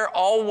been there,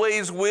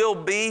 always will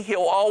be.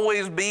 He'll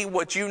always be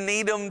what you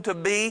need him to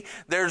be.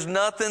 There's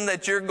nothing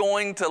that you're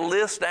going to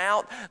list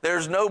out.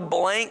 There's no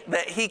blank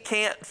that he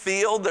can't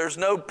fill. There's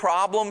no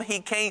problem he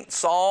can't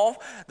solve.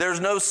 There's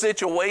no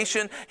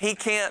situation he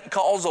can't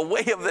cause a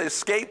way of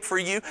escape for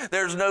you.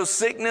 There's no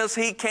sickness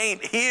he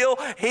can't heal.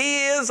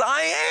 He is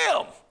I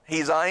am.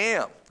 He's I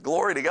am.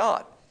 Glory to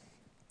God.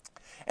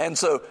 And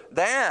so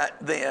that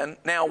then,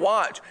 now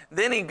watch,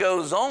 then he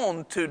goes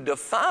on to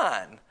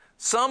define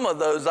some of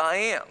those I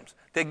ams,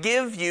 to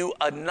give you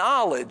a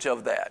knowledge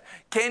of that.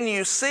 Can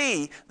you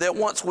see that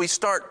once we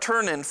start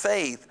turning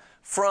faith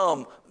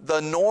from the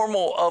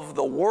normal of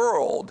the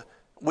world,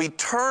 we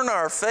turn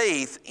our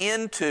faith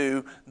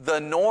into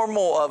the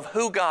normal of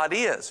who God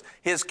is,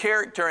 His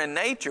character and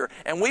nature,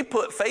 and we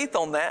put faith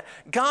on that.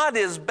 God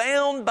is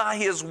bound by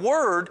His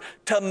Word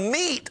to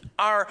meet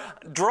our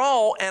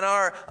draw and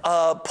our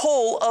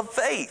pull of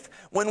faith.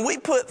 When we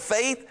put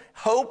faith,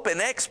 hope,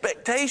 and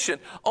expectation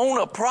on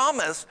a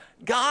promise,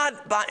 God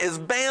is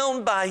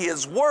bound by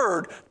His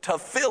Word to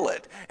fill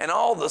it. And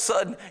all of a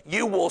sudden,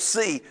 you will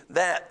see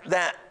that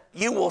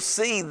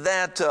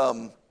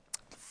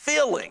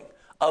filling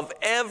of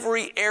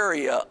every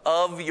area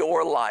of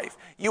your life.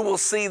 You will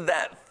see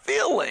that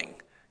filling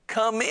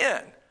come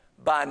in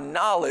by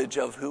knowledge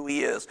of who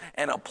He is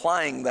and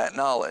applying that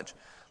knowledge.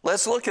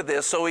 Let's look at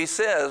this. So he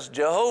says,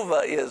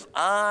 Jehovah is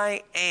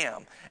I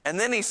am. And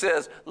then he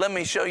says, let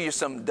me show you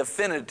some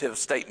definitive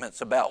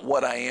statements about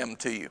what I am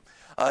to you.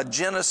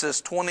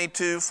 Genesis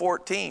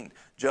 22:14,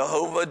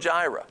 Jehovah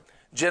Jireh.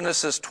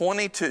 Genesis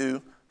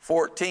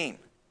 22:14.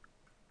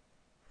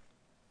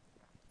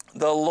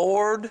 The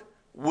Lord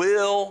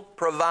will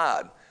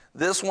provide.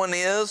 This one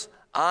is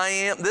I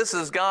am. This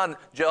is God.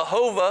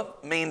 Jehovah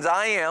means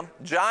I am.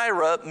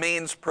 Jireh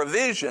means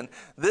provision.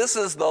 This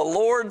is the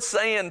Lord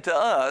saying to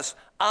us,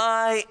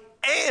 I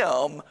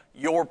am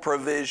your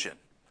provision.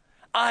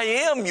 I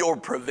am your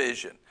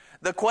provision.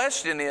 The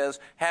question is,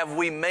 have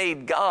we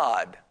made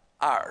God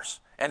ours?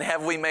 And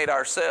have we made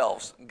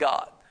ourselves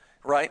God?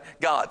 Right?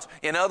 God's.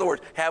 In other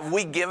words, have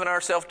we given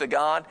ourselves to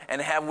God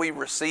and have we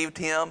received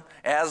Him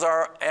as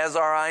our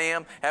I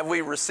am? Have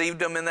we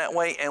received Him in that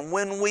way? And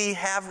when we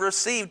have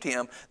received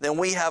Him, then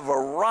we have a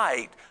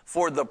right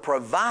for the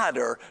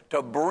provider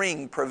to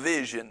bring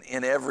provision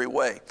in every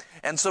way.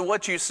 And so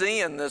what you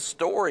see in this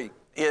story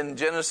in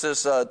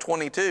Genesis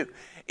 22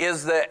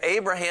 is that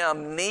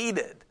Abraham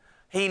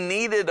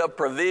needed a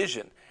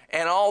provision.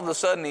 And all of a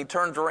sudden he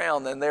turns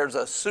around and there's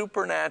a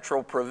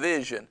supernatural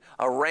provision,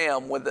 a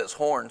ram with its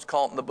horns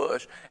caught in the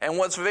bush. And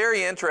what's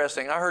very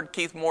interesting, I heard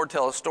Keith Moore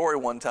tell a story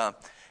one time.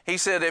 He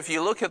said if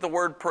you look at the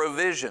word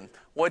provision,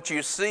 what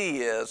you see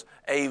is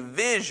a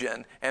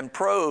vision, and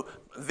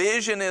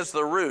vision is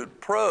the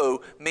root.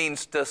 Pro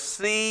means to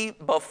see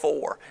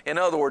before. In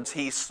other words,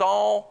 he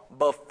saw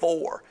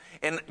before.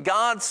 And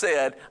God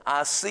said,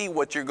 I see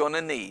what you're going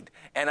to need,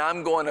 and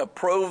I'm going to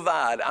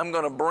provide. I'm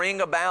going to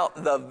bring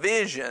about the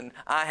vision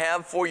I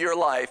have for your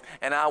life,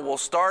 and I will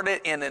start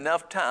it in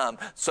enough time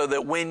so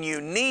that when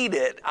you need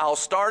it, I'll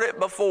start it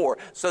before,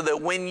 so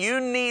that when you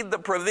need the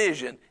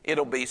provision,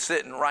 it'll be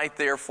sitting right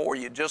there for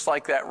you, just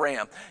like that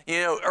ram.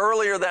 You know,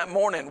 earlier that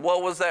morning,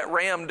 what was that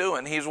ram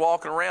doing? He's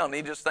walking around.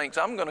 He just thinks,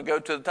 I'm going to go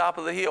to the top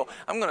of the hill.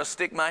 I'm going to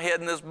stick my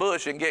head in this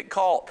bush and get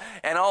caught.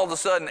 And all of a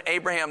sudden,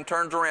 Abraham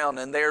turns around,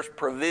 and there's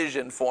provision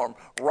for him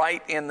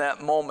right in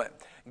that moment.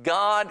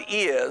 God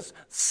is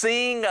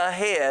seeing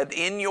ahead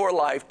in your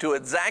life to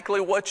exactly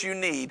what you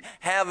need,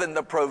 having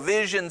the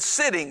provision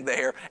sitting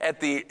there at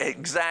the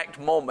exact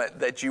moment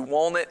that you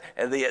want it,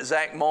 at the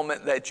exact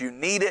moment that you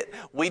need it.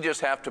 We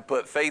just have to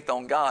put faith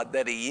on God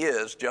that He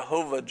is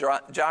Jehovah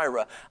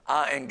Jireh.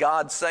 And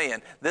God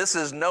saying, this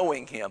is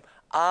knowing Him.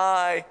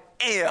 I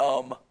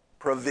am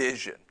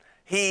provision.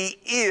 He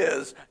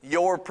is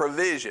your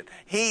provision.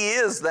 He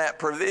is that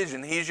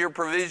provision. He's your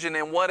provision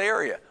in what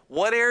area?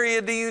 What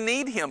area do you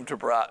need Him to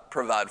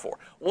provide for?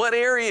 What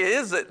area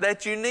is it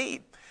that you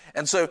need?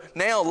 And so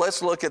now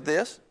let's look at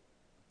this.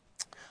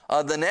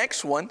 The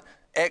next one,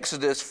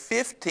 Exodus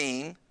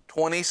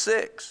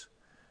 15:26.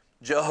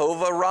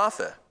 Jehovah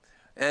Rapha.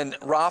 And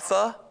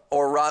Rapha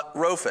or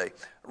Rophe.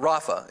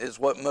 Rapha is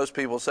what most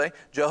people say.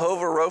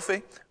 Jehovah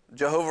Rophe,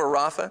 Jehovah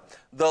Rapha.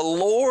 The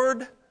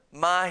Lord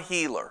my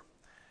healer.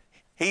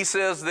 He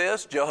says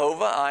this,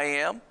 Jehovah, I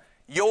am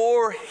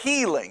your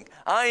healing.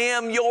 I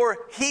am your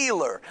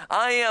healer.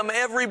 I am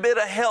every bit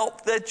of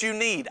health that you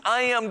need.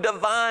 I am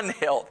divine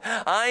health.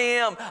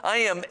 I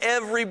am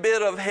every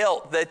bit of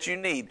health that you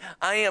need.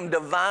 I am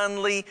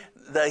divinely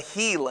the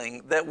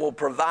healing that will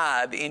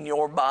provide in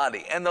your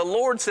body. And the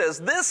Lord says,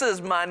 this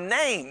is my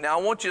name. Now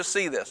I want you to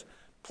see this.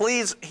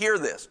 Please hear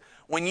this.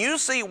 When you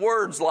see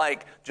words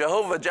like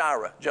Jehovah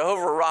Jireh,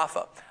 Jehovah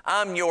Rapha,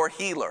 I'm your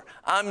healer,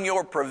 I'm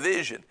your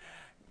provision,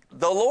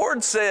 the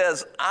Lord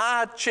says,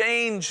 I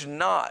change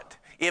not.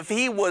 If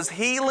he was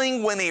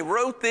healing when he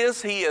wrote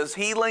this, he is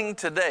healing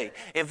today.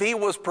 If he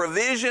was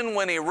provision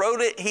when he wrote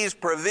it, he's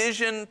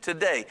provision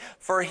today.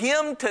 For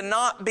him to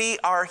not be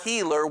our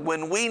healer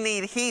when we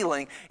need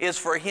healing is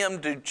for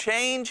him to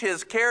change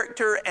his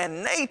character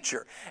and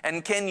nature.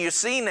 And can you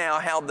see now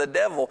how the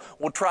devil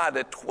will try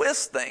to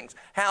twist things?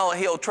 How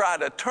he'll try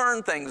to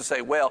turn things and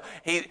say, well,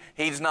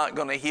 he's not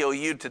going to heal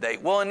you today.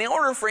 Well, in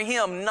order for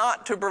him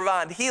not to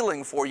provide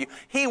healing for you,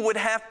 he would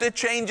have to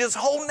change his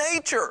whole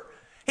nature.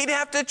 He'd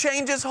have to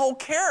change his whole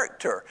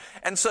character.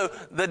 And so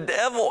the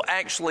devil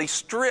actually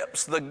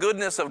strips the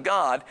goodness of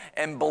God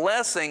and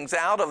blessings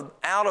out of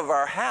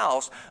our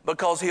house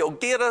because he'll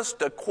get us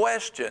to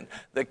question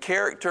the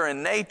character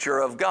and nature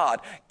of God.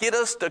 Get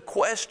us to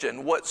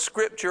question what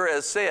Scripture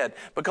has said.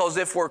 Because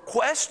if we're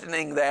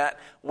questioning that,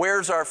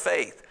 where's our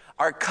faith?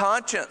 Our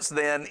conscience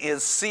then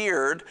is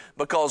seared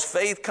because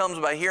faith comes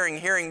by hearing,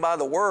 hearing by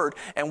the word,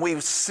 and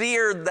we've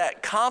seared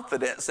that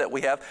confidence that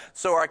we have.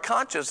 So our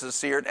conscience is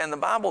seared, and the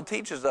Bible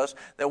teaches us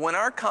that when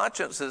our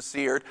conscience is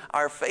seared,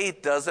 our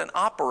faith doesn't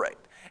operate.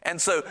 And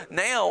so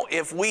now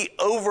if we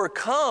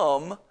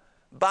overcome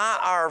by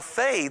our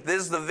faith,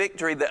 this is the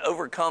victory that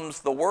overcomes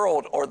the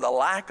world or the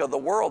lack of the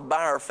world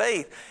by our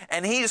faith,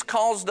 and he's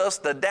caused us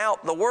to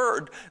doubt the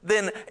word,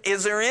 then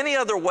is there any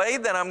other way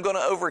that I'm going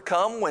to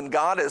overcome when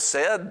God has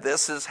said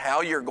this is how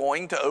you're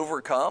going to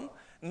overcome?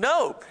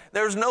 No,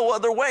 there's no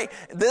other way.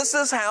 This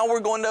is how we're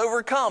going to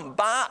overcome,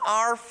 by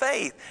our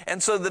faith.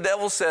 And so the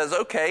devil says,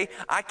 okay,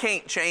 I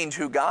can't change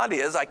who God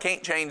is. I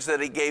can't change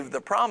that he gave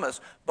the promise,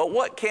 but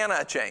what can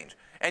I change?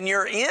 And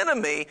your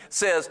enemy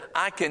says,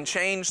 I can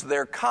change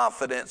their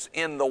confidence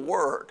in the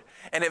word.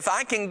 And if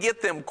I can get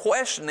them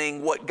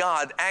questioning what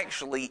God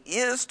actually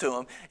is to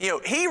them,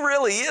 he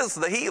really is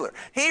the healer.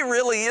 He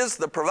really is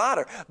the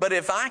provider. But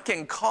if I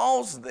can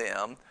cause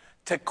them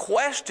to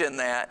question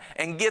that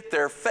and get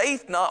their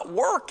faith not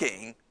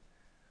working,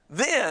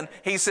 then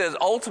he says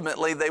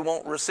ultimately they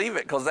won't receive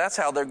it because that's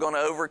how they're going to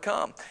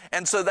overcome.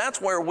 And so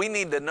that's where we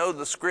need to know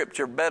the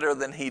Scripture better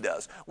than he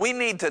does. We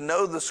need to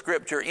know the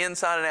Scripture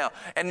inside and out.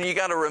 And you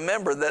got to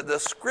remember that the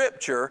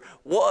Scripture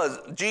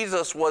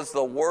Jesus was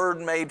the Word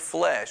made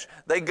flesh.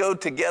 They go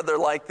together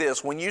like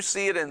this. When you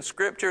see it in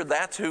Scripture,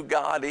 that's who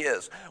God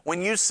is.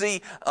 When you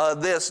see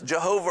this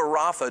Jehovah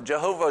Rapha,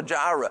 Jehovah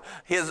Jireh,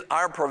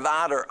 our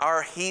provider,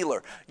 our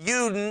healer,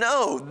 you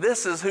know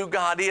this is who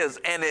God is,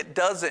 and it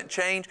doesn't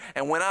change.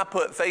 And when I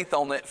put faith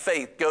on it,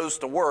 faith goes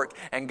to work,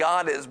 and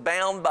God is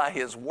bound by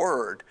his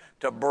word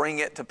to bring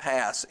it to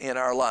pass in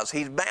our lives.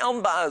 He's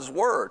bound by his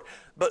word.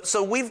 But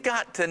so we've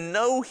got to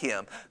know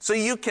him. So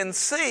you can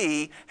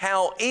see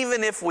how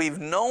even if we've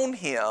known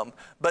him,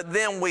 but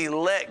then we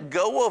let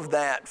go of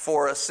that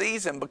for a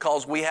season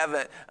because we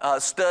haven't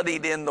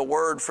studied in the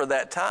word for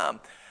that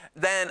time,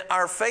 then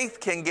our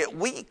faith can get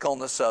weak on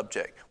the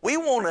subject. We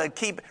want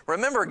to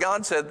remember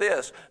God said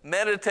this,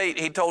 meditate,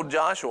 he told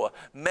Joshua,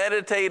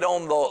 meditate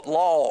on the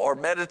law or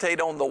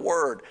meditate on the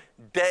word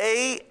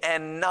day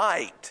and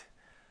night.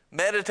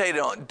 Meditate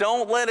on it.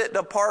 Don't let it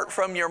depart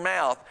from your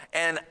mouth,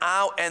 and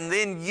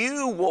then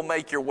you will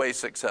make your way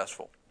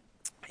successful.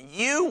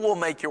 You will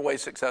make your way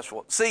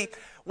successful. See,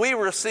 we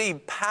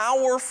receive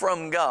power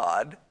from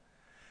God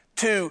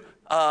to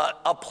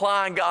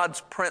apply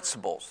God's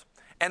principles.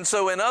 And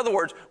so, in other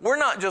words, we're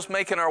not just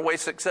making our way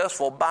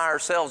successful by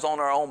ourselves on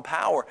our own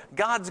power.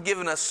 God's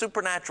given us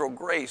supernatural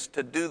grace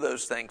to do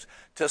those things,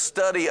 to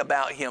study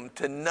about him,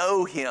 to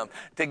know him,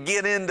 to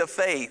get into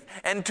faith,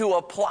 and to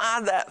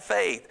apply that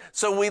faith.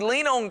 So we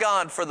lean on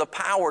God for the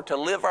power to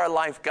live our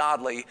life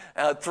godly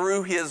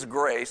through his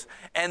grace,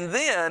 and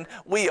then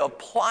we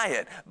apply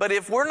it. But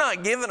if we're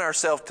not giving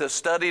ourselves to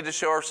study to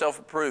show ourselves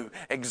approved,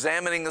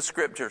 examining the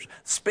Scriptures,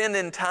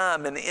 spending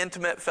time in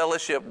intimate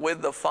fellowship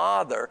with the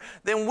Father,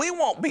 then we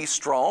won't be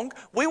strong,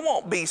 we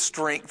won't be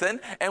strengthened,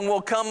 and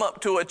we'll come up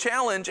to a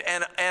challenge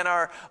and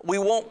we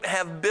won't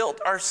have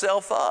built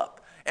ourselves up.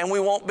 And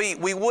we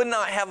would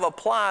not have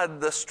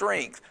applied the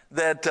strength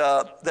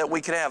that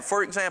we could have.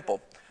 For example,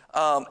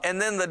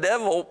 and then the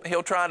devil,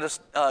 he'll try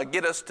to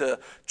get us to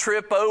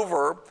trip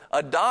over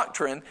a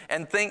doctrine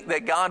and think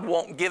that God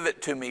won't give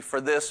it to me for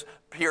this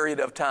period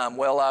of time.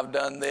 Well, I've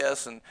done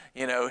this, and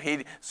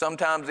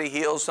sometimes he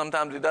heals,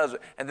 sometimes he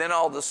doesn't. And then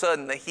all of a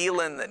sudden, the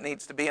healing that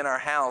needs to be in our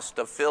house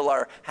to fill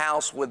our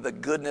house with the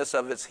goodness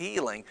of his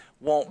healing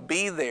won't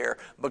be there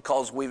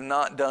because we've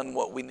not done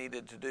what we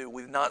needed to do.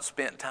 We've not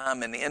spent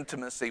time in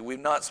intimacy. We've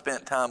not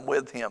spent time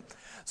with him.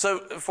 So,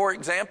 for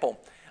example,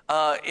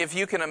 if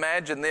you can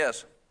imagine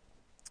this,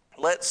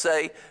 let's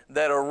say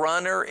that a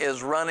runner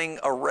is running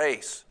a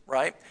race,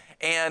 right?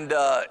 And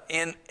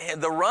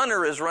the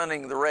runner is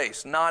running the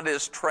race, not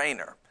his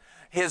trainer.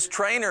 His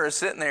trainer is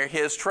sitting there.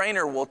 His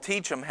trainer will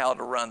teach him how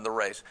to run the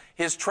race.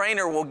 His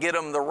trainer will get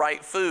him the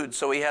right food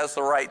so he has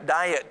the right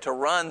diet to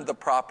run the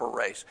proper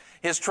race.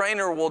 His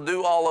trainer will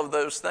do all of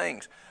those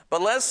things.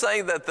 But let's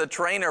say that the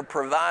trainer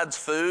provides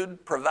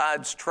food,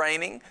 provides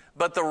training,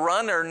 but the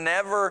runner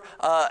never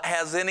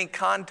has any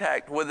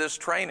contact with his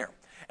trainer.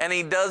 And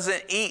he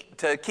doesn't eat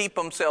to keep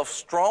himself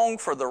strong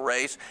for the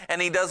race,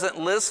 and he doesn't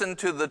listen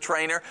to the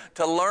trainer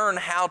to learn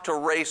how to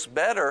race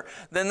better,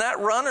 then that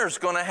runner's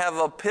going to have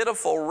a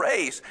pitiful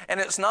race.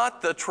 And it's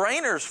not the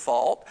trainer's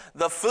fault.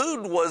 The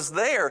food was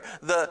there.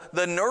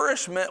 The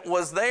nourishment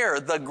was there.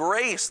 The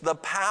grace, the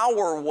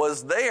power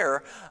was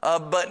there,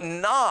 but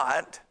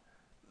not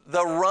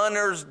the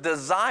runner's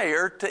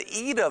desire to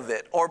eat of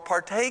it or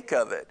partake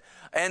of it.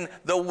 And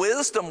the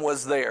wisdom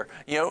was there.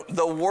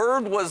 The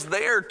word was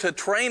there to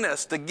train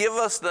us, to give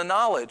us the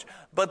knowledge.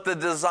 But the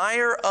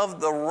desire of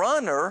the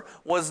runner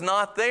was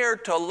not there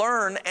to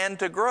learn and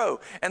to grow.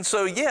 And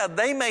so,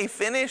 they may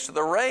finish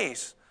the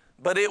race,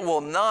 but it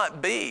will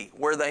not be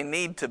where they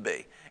need to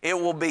be. It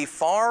will be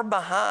far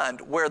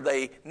behind where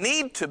they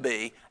need to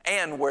be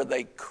and where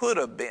they could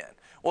have been.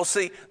 Well,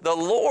 see, the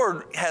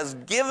Lord has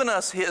given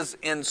us His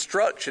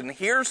instruction.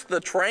 Here's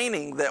the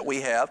training that we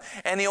have,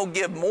 and He'll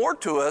give more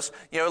to us,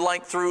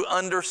 like through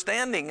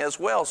understanding as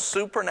well,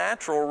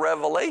 supernatural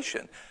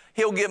revelation.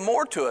 He'll give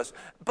more to us.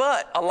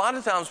 But a lot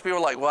of times people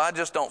are like, well, I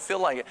just don't feel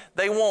like it.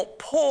 They won't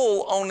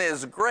pull on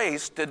His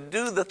grace to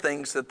do the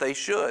things that they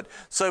should.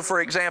 So,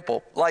 for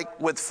example, like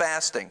with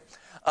fasting.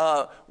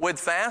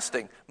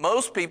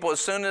 Most people, as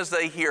soon as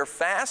they hear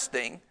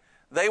fasting,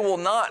 they will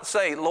not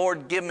say,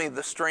 Lord, give me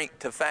the strength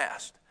to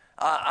fast.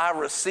 I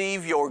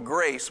receive your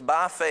grace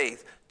by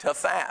faith to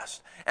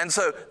fast. And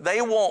so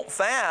they won't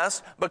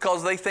fast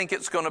because they think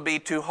it's going to be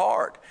too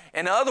hard.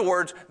 In other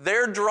words,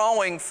 they're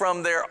drawing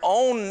from their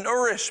own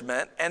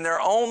nourishment and their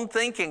own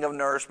thinking of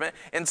nourishment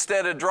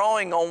instead of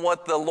drawing on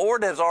what the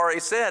Lord has already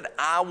said,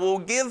 I will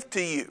give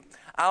to you.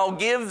 I'll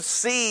give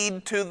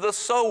seed to the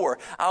sower.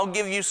 I'll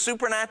give you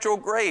supernatural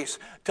grace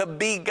to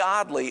be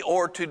godly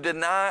or to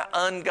deny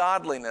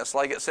ungodliness,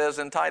 like it says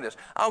in Titus.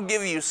 I'll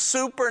give you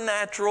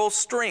supernatural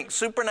strength,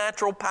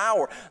 supernatural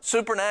power,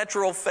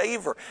 supernatural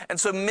favor. And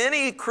so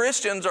many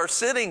Christians are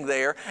sitting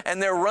there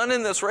and they're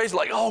running this race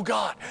like, oh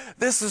God,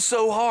 this is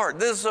so hard.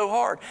 This is so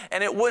hard.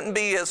 And it wouldn't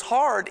be as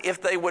hard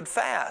if they would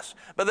fast.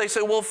 But they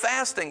say, well,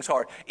 fasting's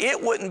hard.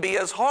 It wouldn't be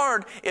as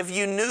hard if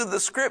you knew the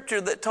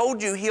scripture that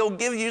told you He'll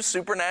give you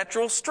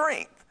supernatural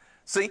strength.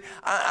 See,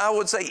 I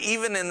would say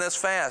even in this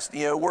fast,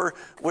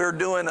 we're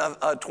doing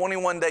a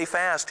 21-day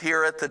fast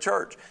here at the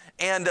church.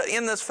 And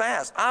in this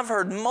fast, I've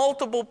heard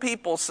multiple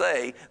people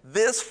say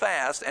this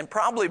fast, and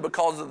probably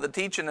because of the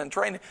teaching and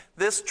training,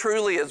 this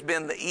truly has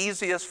been the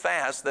easiest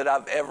fast that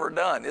I've ever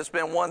done. It's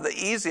been one of the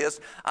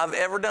easiest I've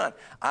ever done.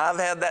 I've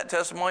had that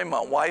testimony.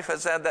 My wife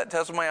has had that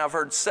testimony. I've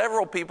heard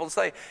several people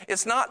say,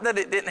 it's not that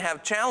it didn't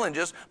have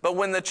challenges, but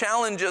when the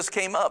challenges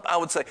came up, I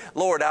would say,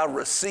 Lord, I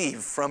receive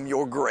from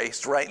your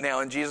grace right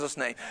now in Jesus'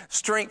 name.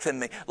 Strengthen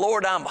me.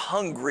 Lord, I'm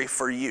hungry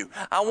for you.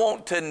 I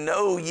want to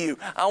know you.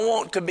 I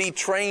want to be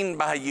trained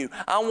by you.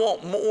 I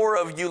want more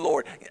of you,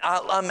 Lord.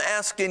 I'm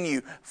asking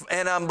you,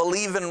 and I'm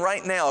believing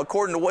right now,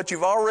 according to what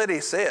you've already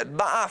said,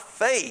 by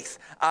faith,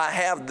 I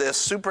have this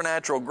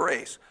supernatural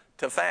grace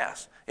to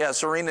fast. Yeah,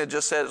 Serena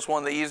just said it's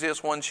one of the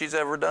easiest ones she's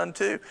ever done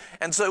too.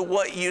 And so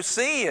what you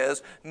see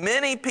is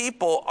many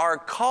people are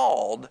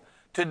called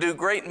to do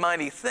great and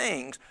mighty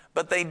things,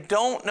 but they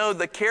don't know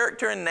the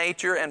character and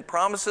nature and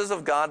promises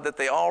of God that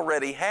they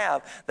already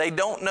have. They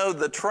don't know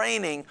the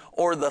training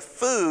or the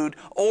food,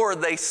 or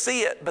they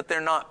see it, but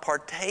they're not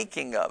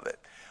partaking of it.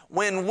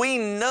 When we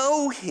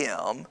know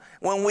Him,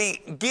 when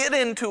we get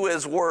into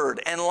His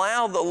Word and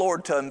allow the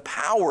Lord to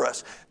empower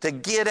us to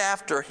get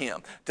after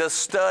Him, to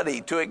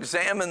study, to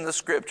examine the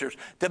Scriptures,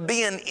 to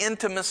be in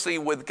intimacy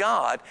with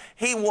God,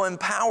 He will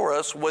empower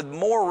us with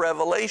more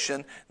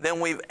revelation than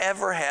we've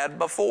ever had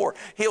before.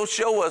 He'll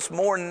show us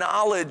more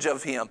knowledge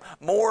of Him,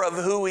 more of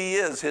who He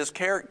is, His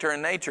character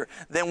and nature,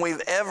 than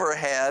we've ever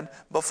had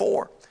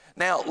before.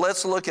 Now,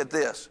 let's look at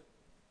this.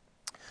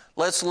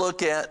 Let's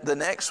look at the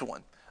next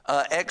one.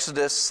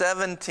 Exodus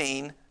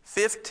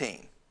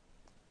 17:15.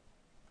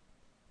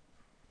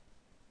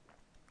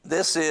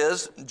 This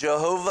is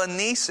Jehovah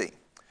Nissi.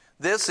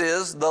 This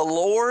is the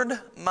Lord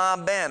my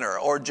banner,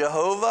 or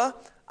Jehovah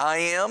I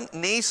am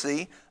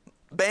Nissi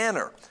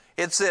banner.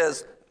 It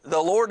says, the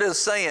Lord is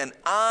saying,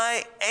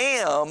 I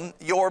am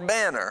your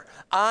banner.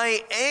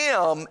 I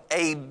am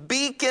a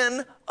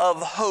beacon of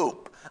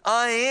hope.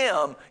 I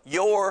am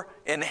your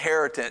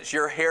inheritance,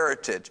 your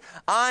heritage.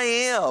 I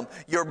am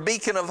your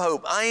beacon of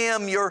hope. I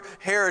am your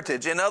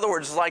heritage. In other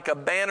words, like a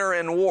banner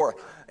in war.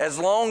 As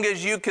long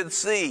as you could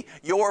see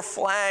your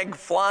flag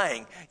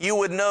flying, you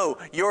would know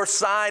your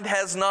side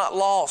has not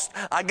lost.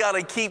 I got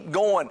to keep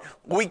going.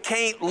 We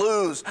can't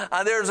lose.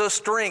 There's a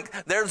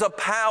strength. There's a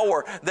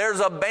power. There's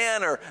a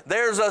banner.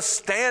 There's a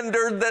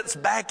standard that's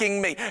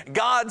backing me.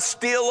 God's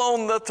still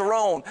on the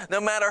throne.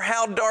 No matter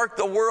how dark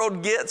the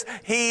world gets,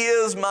 He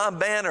is my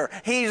banner.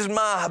 He's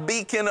my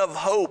beacon of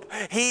hope.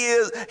 He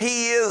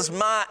is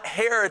my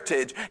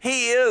heritage.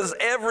 He is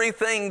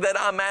everything that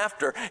I'm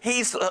after.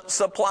 He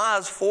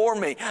supplies for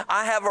me.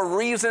 I have a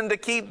reason to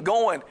keep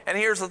going. And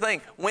here's the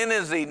thing. When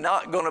is He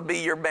not going to be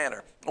your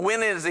banner?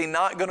 When is He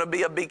not going to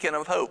be a beacon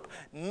of hope?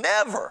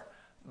 Never.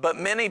 But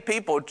many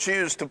people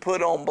choose to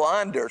put on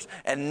blinders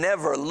and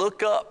never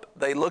look up.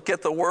 They look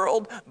at the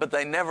world, but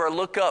they never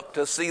look up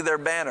to see their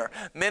banner.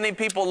 Many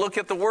people look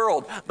at the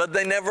world, but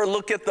they never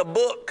look at the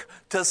book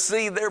to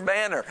see their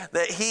banner,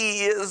 that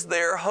He is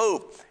their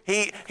hope.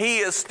 He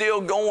is still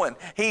going.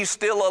 He's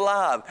still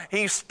alive.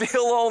 He's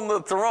still on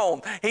the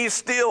throne. He's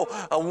still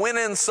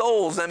winning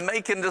souls and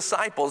making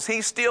disciples.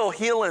 He's still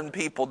healing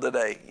people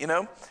today, you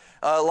know.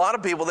 A lot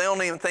of people, they don't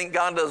even think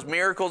God does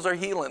miracles or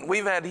healing.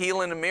 We've had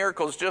healing and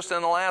miracles just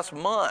in the last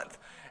month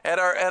at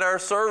our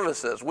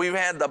services. We've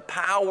had the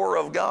power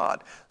of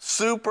God,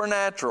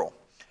 supernatural.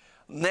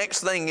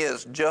 Next thing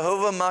is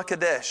Jehovah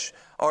Makadesh,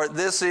 or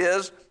this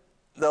is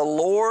the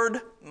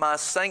Lord my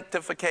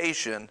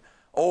sanctification,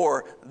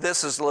 or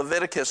this is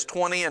Leviticus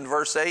 20 and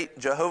verse 8,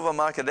 Jehovah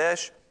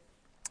Makadesh.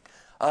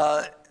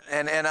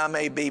 And I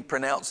may be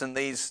pronouncing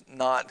these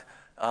not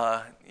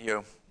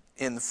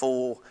in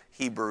full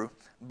Hebrew.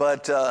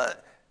 But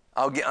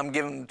I'm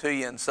giving them to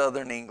you in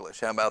Southern English.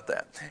 How about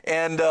that?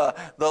 And the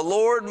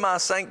Lord my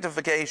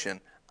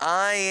sanctification,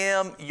 I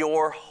am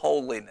your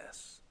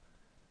holiness.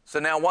 So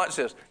now watch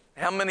this.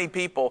 How many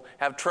people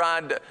have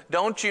tried to,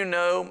 don't you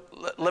know,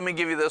 let me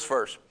give you this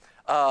verse.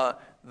 The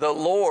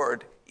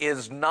Lord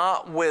is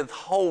not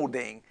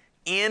withholding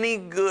any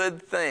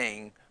good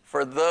thing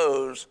for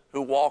those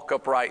who walk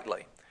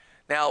uprightly.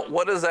 Now,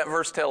 what does that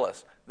verse tell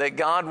us? That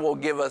God will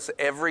give us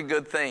every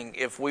good thing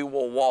if we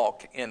will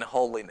walk in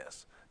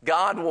holiness.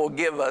 God will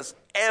give us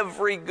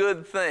every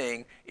good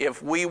thing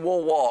if we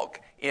will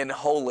walk in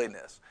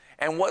holiness.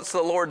 And what's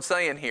the Lord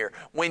saying here?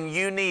 When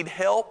you need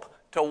help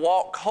to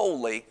walk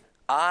holy,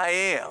 I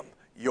am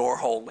your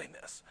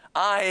holiness.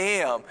 I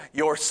am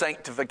your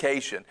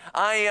sanctification.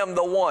 I am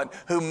the one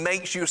who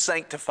makes you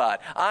sanctified.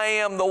 I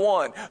am the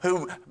one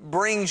who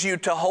brings you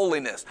to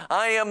holiness.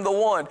 I am the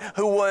one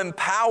who will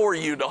empower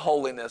you to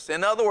holiness.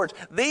 In other words,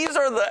 these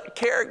are the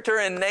character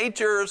and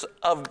natures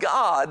of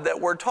God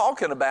that we're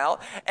talking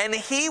about, and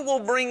He will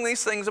bring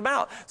these things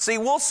about. See,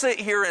 we'll sit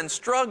here and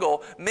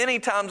struggle many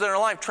times in our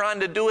life trying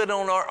to do it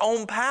on our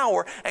own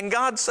power, and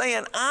God's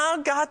saying,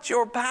 I've got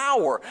your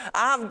power.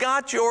 I've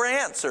got your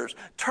answers.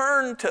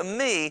 Turn to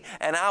me,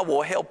 and I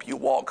will help you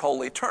walk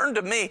holy. Turn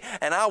to me,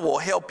 and I will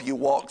help you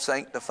walk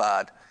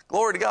sanctified.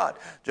 Glory to God.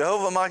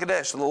 Jehovah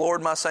Makadesh, the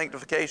Lord my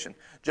sanctification.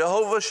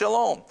 Jehovah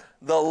Shalom,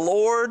 the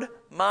Lord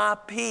my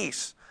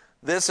peace.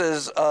 This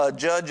is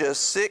Judges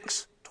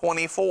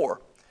 6:24.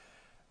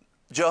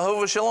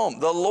 Jehovah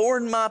Shalom, the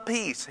Lord my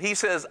peace. He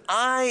says,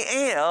 I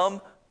am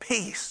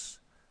peace.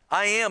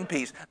 I am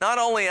peace. Not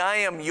only I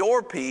am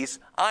your peace,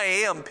 I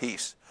am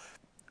peace.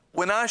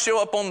 When I show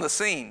up on the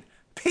scene,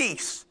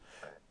 peace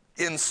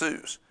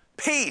ensues.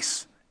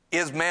 Peace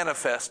is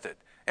manifested.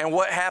 And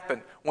what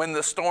happened when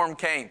the storm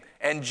came?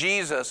 And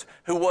Jesus,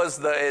 who was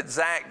the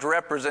exact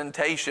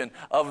representation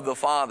of the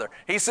Father,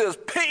 He says,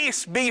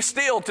 peace, be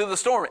still to the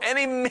storm. And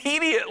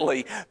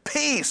immediately,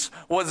 peace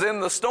was in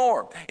the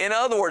storm. In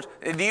other words,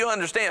 do you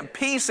understand?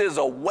 Peace is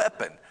a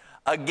weapon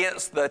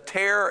against the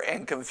terror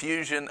and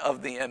confusion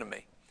of the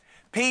enemy.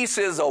 Peace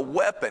is a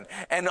weapon,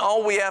 and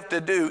all we have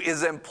to do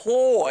is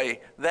employ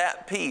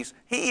that peace.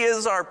 He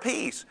is our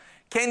peace.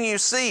 Can you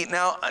see?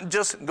 Now,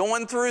 just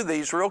going through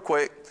these real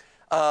quick,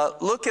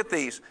 look at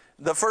these.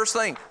 The first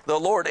thing, the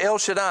Lord El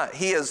Shaddai,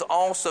 He is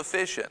all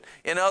sufficient.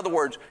 In other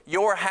words,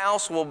 your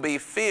house will be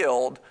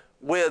filled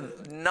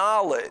with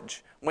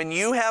knowledge. When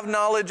you have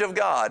knowledge of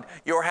God,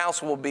 your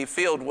house will be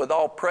filled with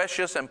all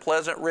precious and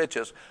pleasant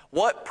riches.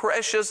 What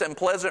precious and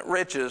pleasant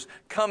riches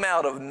come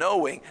out of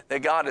knowing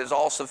that God is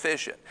all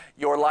sufficient?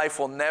 Your life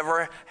will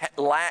never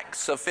lack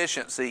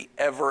sufficiency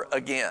ever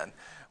again.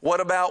 What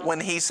about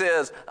when He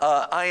says,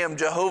 I am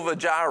Jehovah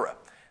Jireh?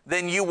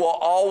 Then you will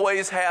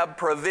always have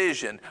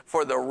provision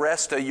for the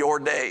rest of your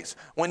days.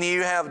 When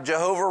you have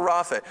Jehovah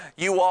Rapha,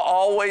 you will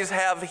always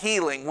have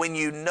healing. When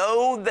you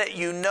know that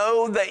you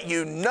know that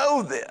you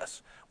know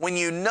this, When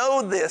you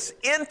know this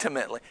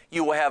intimately,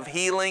 you will have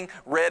healing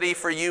ready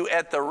for you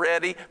at the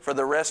ready for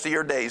the rest of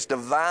your days.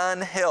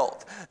 Divine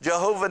health.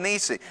 Jehovah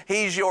Nissi,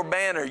 He's your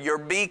banner, your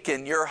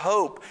beacon, your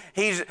hope.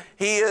 He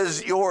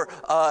is your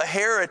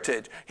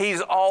heritage.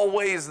 He's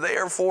always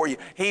there for you.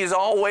 He's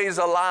always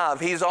alive.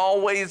 He's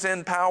always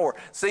in power.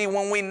 See,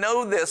 when we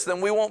know this, then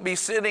we won't be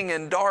sitting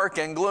in dark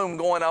and gloom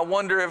going, I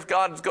wonder if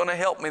God's going to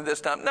help me this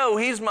time. No,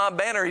 He's my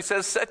banner. He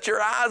says, set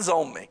your eyes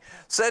on me.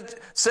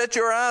 Set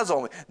your eyes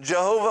on me.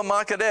 Jehovah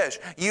Makadesh,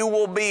 you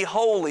will be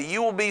holy.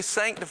 You will be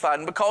sanctified.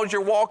 And because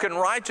you're walking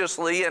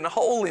righteously in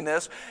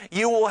holiness,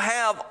 you will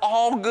have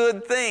all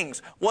good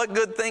things. What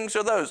good things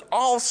are those?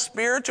 All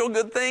spiritual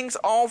good things,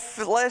 all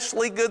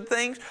fleshly good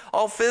things,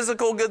 all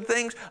physical good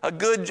things, a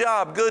good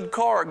job, good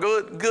car,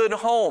 good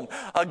home,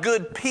 a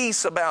good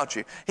peace about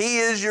you. He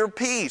is your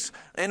peace.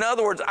 In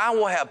other words, I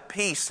will have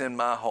peace in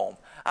my home.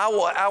 I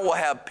will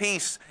have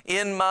peace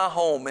in my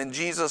home in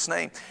Jesus'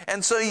 name.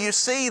 And so you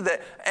see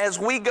that as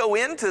we go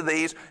into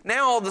these,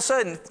 now all of a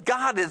sudden,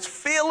 God is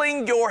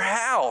filling your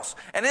house.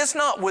 And it's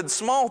not with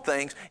small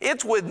things,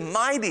 it's with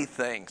mighty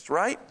things,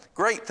 right?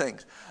 Great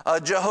things.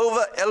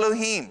 Jehovah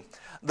Elohim,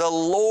 the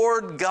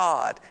Lord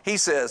God. He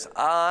says,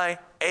 I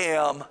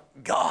am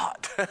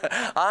God.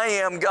 I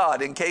am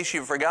God. In case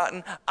you've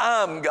forgotten,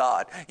 I'm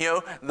God.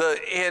 You know,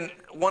 in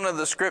one of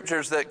the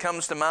scriptures that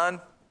comes to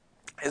mind,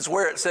 is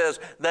where it says,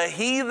 the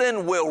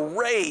heathen will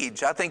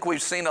rage. I think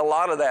we've seen a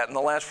lot of that in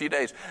the last few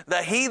days.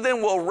 The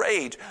heathen will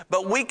rage.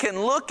 But we can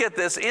look at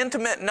this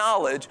intimate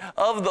knowledge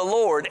of the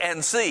Lord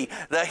and see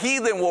the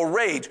heathen will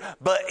rage,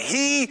 but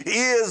He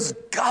is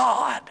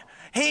God.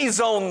 He's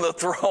on the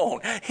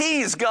throne.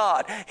 He's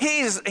God.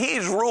 He's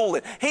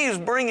ruling. He's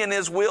bringing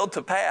His will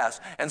to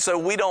pass. And so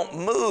we don't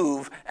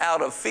move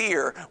out of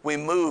fear. We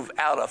move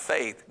out of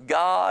faith.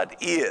 God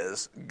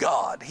is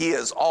God. He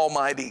is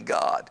Almighty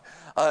God.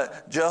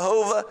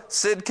 Jehovah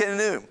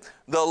Sidkenu,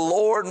 the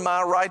Lord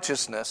my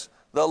righteousness.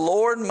 The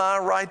Lord my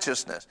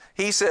righteousness.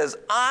 He says,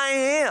 I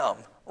am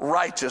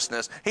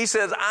righteousness. He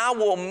says, I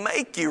will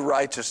make you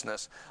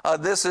righteousness.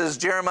 This is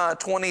Jeremiah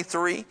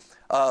 23,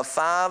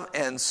 5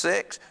 and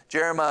 6.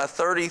 Jeremiah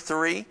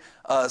 33,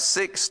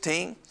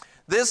 16.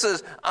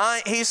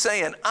 He's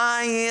saying,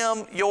 I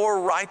am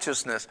your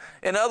righteousness.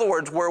 In other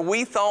words, where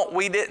we thought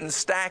we didn't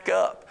stack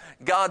up,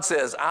 God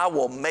says, I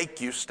will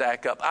make you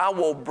stack up. I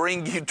will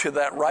bring you to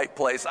that right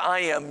place. I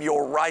am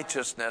your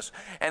righteousness.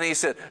 And He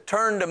said,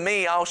 turn to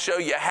me. I'll show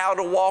you how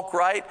to walk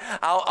right.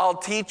 I'll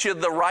teach you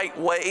the right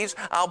ways.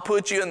 I'll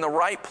put you in the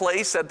right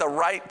place at the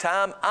right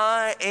time.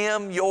 I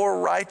am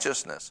your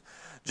righteousness.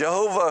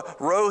 Jehovah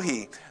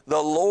Rohi,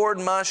 the Lord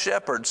my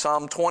shepherd,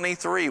 Psalm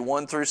 23,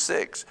 1 through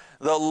 6.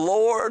 The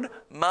Lord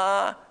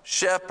my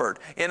shepherd.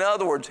 In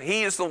other words,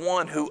 He is the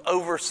one who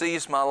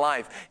oversees my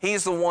life.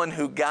 He's the one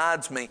who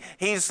guides me.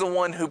 He's the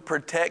one who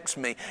protects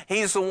me.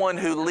 He's the one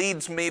who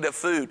leads me to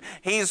food.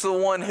 He's the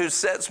one who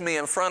sets me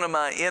in front of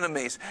my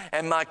enemies.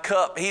 And my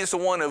cup, He's the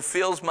one who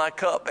fills my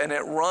cup and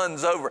it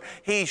runs over.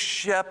 He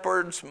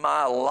shepherds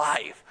my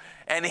life.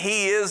 And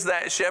He is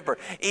that shepherd.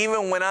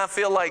 Even when I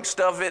feel like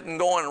stuff isn't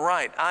going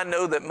right, I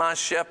know that my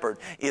shepherd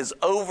is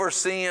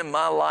overseeing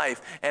my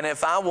life. And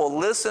if I will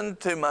listen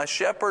to my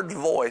shepherd's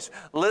voice,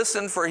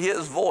 listen for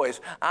His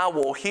voice, I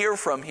will hear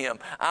from Him.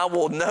 I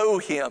will know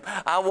Him.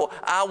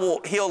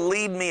 He'll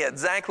lead me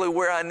exactly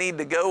where I need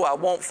to go. I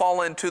won't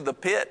fall into the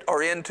pit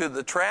or into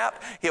the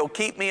trap. He'll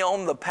keep me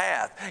on the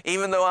path.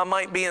 Even though I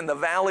might be in the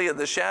valley of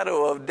the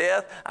shadow of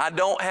death, I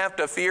don't have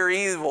to fear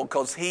evil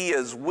because He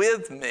is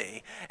with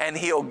me and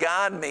He'll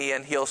guide me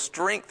and He'll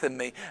strengthen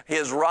me.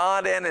 His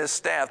rod and His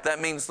staff,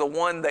 that means the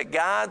one that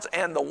guides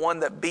and the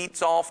one that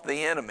beats off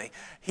the enemy.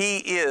 He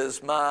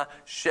is my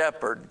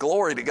shepherd.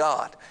 Glory to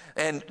God.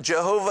 And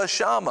Jehovah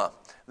Shammah,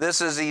 this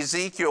is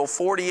Ezekiel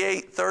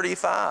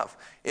 48:35.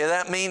 Yeah,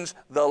 that means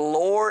the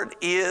Lord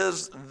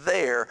is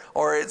there,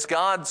 or it's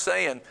God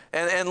saying,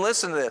 and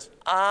listen to this,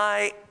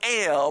 I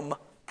am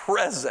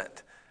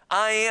present.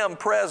 I am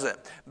present.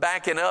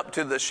 Backing up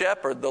to the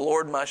shepherd, the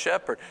Lord my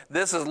shepherd.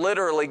 This is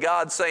literally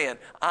God saying,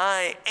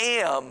 I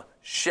am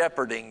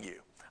shepherding you.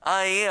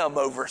 I am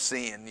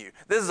overseeing you.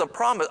 This is a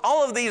promise.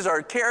 All of these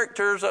are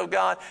characters of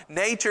God,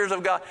 natures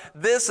of God.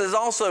 This is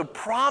also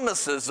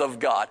promises of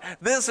God.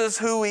 This is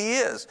who He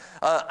is.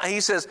 He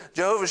says,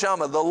 Jehovah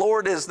Shammah, the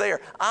Lord is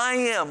there. I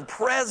am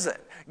present.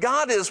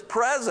 God is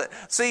present.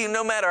 See,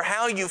 no matter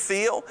how you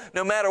feel,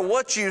 no matter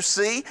what you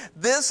see,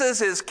 this is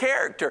His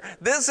character.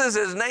 This is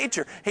His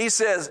nature. He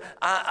says,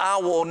 I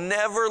will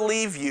never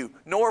leave you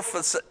nor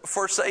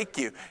forsake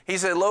you. He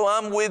said, lo,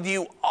 I'm with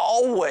you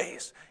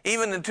always,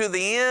 even unto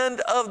the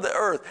end of the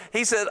earth.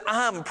 He said,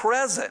 I'm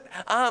present.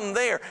 I'm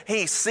there.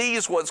 He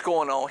sees what's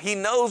going on. He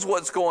knows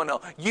what's going on.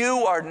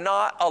 You are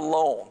not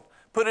alone.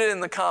 Put it in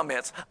the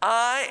comments.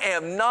 I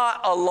am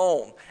not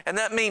alone. And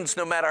that means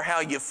no matter how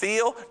you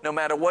feel, no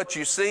matter what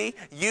you see,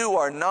 you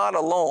are not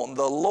alone.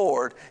 The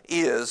Lord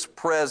is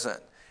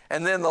present.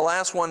 And then the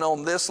last one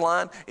on this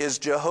line is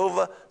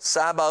Jehovah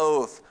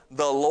Sabaoth,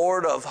 the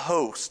Lord of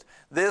hosts.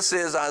 This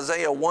is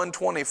Isaiah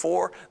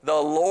 124, the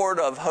Lord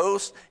of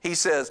hosts. He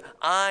says,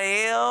 I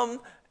am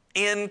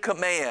in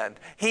command.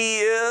 He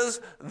is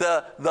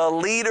the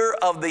leader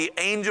of the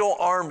angel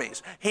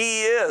armies.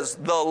 He is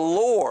the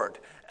Lord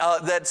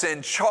that's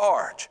in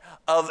charge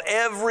of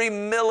every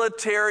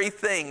military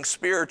thing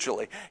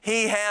spiritually.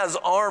 He has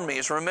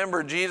armies.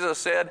 Remember, Jesus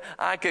said,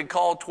 I could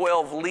call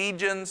 12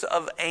 legions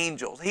of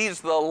angels. He's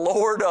the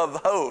Lord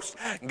of hosts.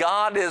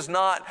 God is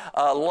not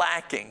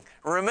lacking.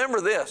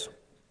 Remember this,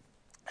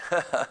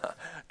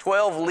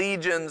 12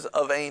 legions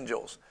of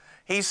angels.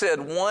 He said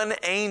one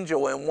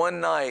angel in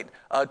one night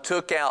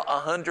took out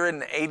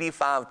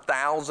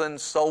 185,000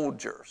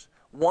 soldiers.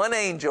 One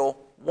angel,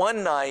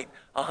 one night,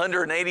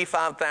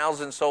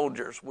 185,000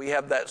 soldiers. We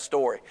have that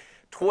story.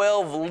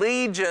 12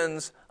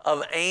 legions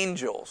of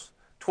angels.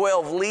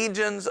 12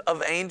 legions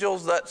of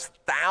angels, that's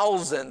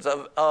thousands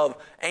of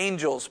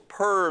angels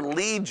per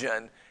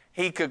legion.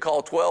 He could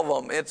call 12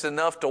 of them. It's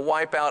enough to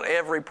wipe out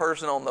every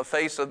person on the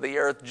face of the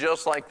earth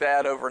just like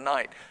that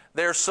overnight.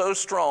 They're so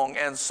strong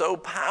and so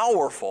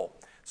powerful.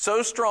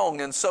 So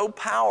strong and so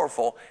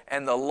powerful,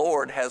 and the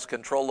Lord has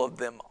control of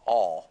them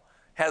all.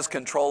 Has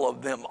control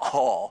of them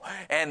all.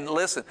 And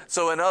listen,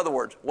 so in other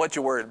words, what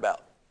you worried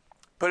about?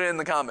 Put it in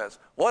the comments.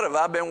 What have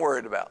I been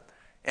worried about?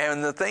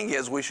 And the thing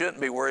is, we shouldn't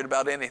be worried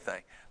about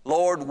anything.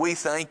 Lord, we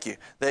thank you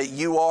that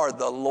you are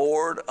the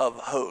Lord of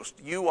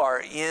hosts. You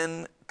are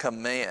in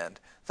command.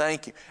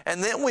 Thank you.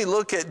 And then we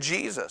look at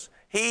Jesus.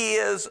 He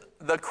is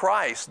the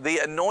Christ, the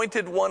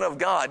anointed one of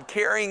God,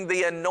 carrying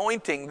the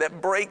anointing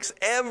that breaks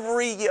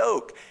every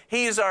yoke.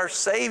 He's our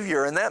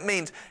Savior, and that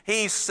means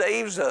He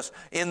saves us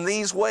in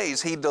these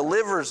ways. He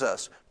delivers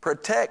us,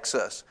 protects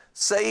us,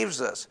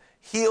 saves us,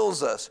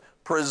 heals us,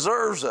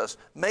 preserves us,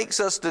 makes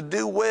us to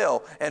do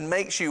well, and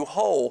makes you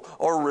whole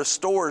or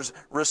restores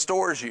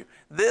you.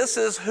 This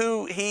is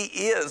who He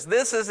is.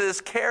 This is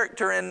His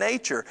character and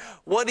nature.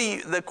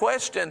 The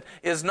question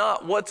is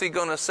not what's He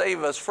going to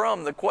save us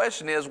from. The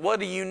question is, what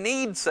do you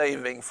need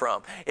saving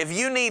from? If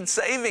you need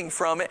saving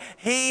from it,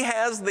 He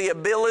has the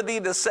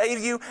ability to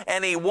save you,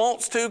 and He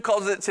wants to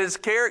because it's His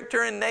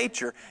character and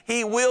nature.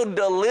 He will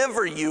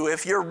deliver you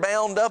if you're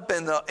bound up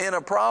in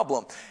a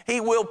problem.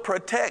 He will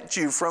protect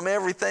you from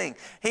everything.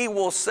 He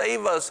will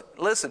save us.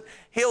 Listen,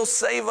 He'll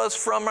save us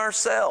from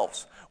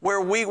ourselves,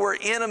 where we were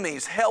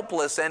enemies,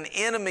 helpless and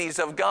enemies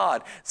of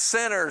God,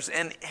 sinners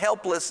and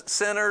helpless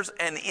sinners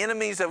and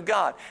enemies of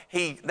God.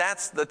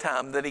 That's the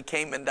time that He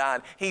came and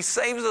died. He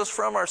saves us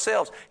from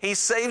ourselves. He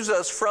saves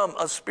us from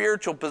a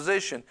spiritual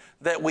position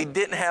that we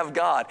didn't have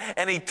God,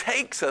 and He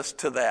takes us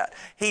to that.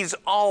 He's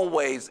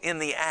always in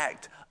the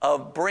act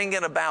of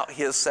bringing about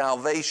His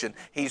salvation.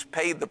 He's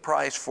paid the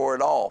price for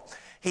it all.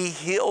 He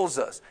heals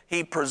us,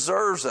 He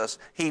preserves us,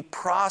 He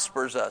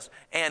prospers us,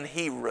 and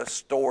He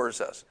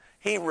restores us.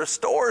 He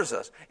restores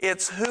us.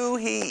 It's who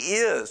He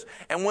is.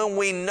 And when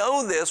we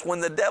know this, when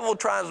the devil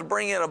tries to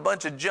bring in a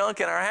bunch of junk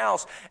in our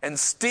house and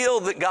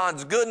steal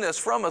God's goodness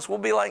from us, we'll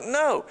be like,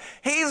 no,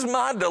 He's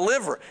my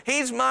deliverer.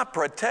 He's my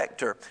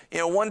protector. You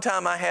know, one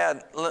time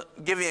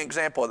give you an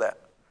example of that.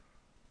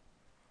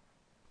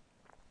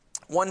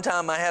 One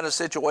time I had a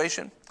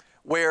situation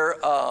where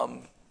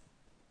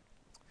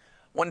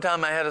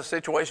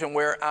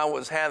I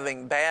was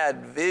having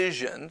bad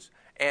visions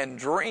and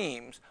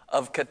dreams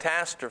of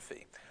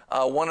catastrophe.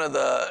 One of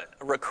the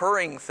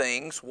recurring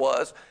things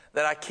was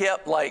that I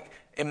kept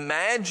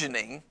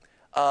imagining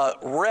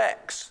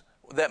wrecks,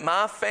 that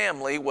my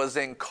family was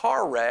in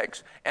car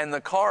wrecks and the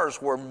cars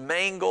were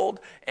mangled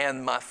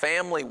and my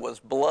family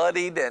was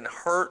bloodied and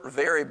hurt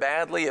very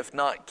badly, if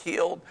not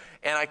killed.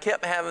 And I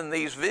kept having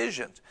these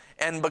visions.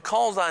 And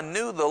because I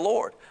knew the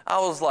Lord, I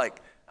was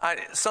like,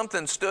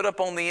 something stood up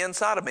on the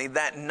inside of me.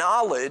 That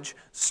knowledge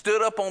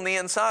stood up on the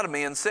inside of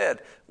me and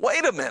said,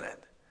 wait a minute.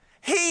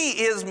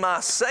 He is my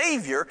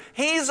Savior.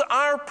 He's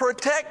our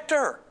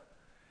protector.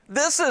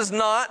 This is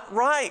not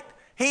right.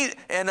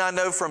 And I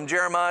know from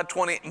Jeremiah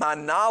 20, my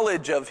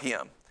knowledge of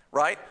Him,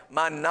 right?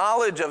 My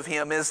knowledge of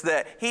Him is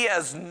that He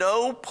has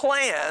no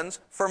plans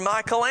for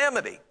my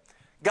calamity.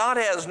 God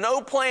has no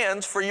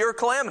plans for your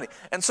calamity.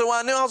 And so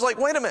I was like,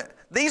 wait a minute.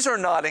 These are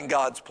not in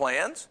God's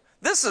plans.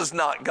 This is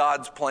not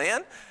God's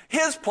plan.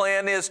 His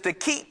plan is to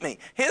keep me.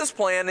 His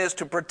plan is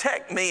to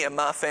protect me and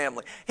my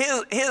family.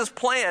 His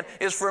plan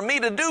is for me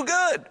to do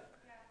good,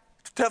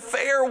 to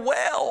fare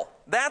well.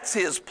 That's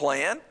His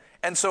plan.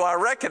 And so I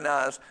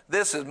recognize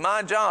this is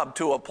my job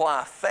to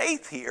apply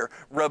faith here,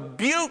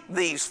 rebuke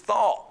these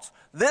thoughts.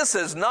 This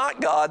is not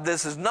God.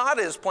 This is not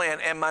His plan.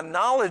 And my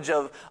knowledge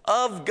of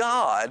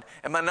God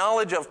and my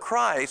knowledge of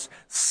Christ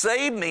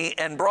saved me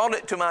and brought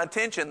it to my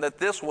attention that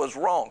this was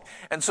wrong.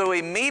 And so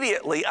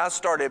immediately I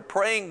started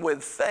praying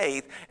with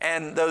faith,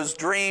 and those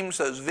dreams,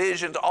 those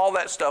visions, all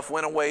that stuff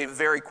went away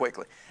very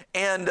quickly.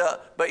 And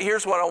but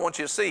here's what I want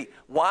you to see.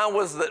 What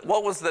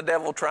was the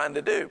devil trying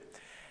to do?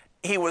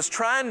 He was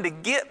trying to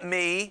get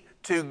me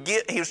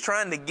he was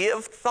trying to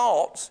give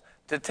thoughts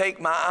to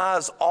take my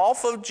eyes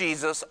off of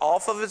Jesus,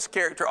 off of His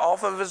character,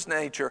 off of His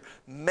nature,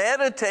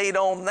 meditate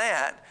on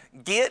that,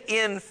 get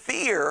in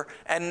fear,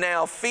 and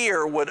now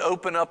fear would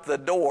open up the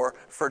door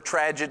for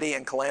tragedy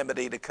and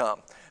calamity to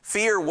come.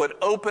 Fear would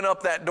open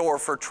up that door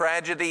for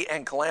tragedy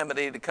and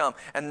calamity to come.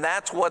 And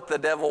that's what the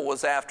devil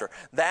was after.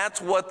 That's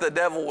what the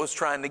devil was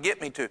trying to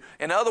get me to.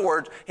 In other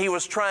words, he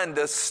was trying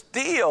to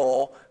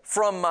steal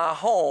from my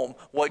home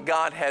what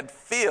God had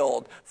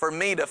filled for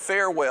me to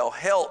fare well,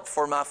 health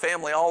for my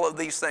family, all of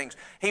these things.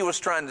 He was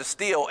trying to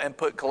steal and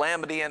put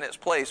calamity in its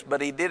place,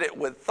 but he did it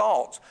with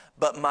thoughts.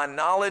 But my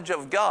knowledge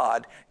of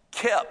God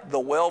kept the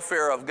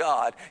welfare of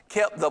God,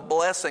 kept the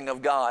blessing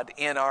of God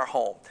in our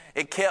home.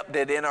 It kept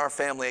it in our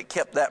family. It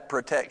kept that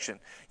protection.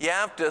 You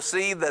have to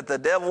see that the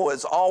devil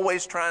is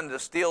always trying to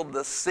steal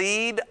the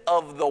seed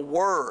of the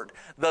Word,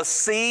 the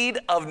seed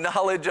of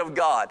knowledge of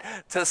God,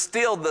 to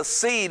steal the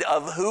seed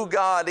of who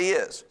God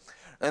is.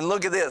 And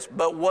look at this,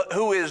 but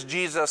who is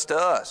Jesus to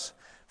us?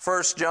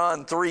 1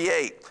 John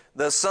 3:8,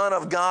 the Son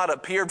of God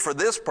appeared for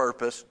this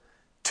purpose,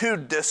 to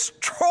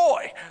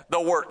destroy the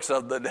works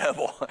of the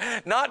devil.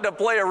 Not to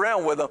play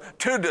around with them,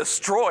 to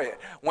destroy it.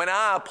 When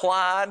I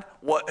applied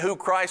who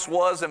Christ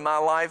was in my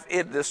life,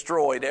 it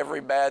destroyed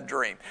every bad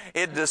dream.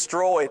 It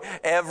destroyed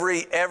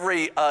every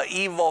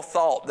evil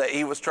thought that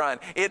he was trying.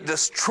 It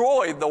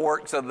destroyed the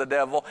works of the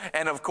devil.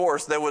 And of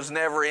course, there was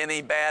never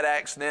any bad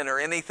accident or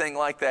anything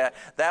like that.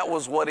 That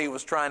was what he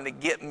was trying to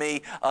get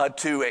me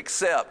to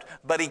accept.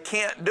 But he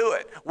can't do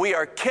it. We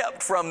are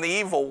kept from the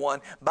evil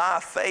one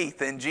by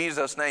faith in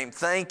Jesus' name.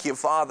 Thank you,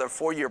 Father,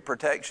 for your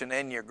protection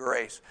and your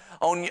grace.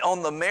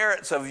 On the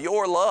merits of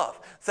your love,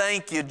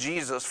 thank you,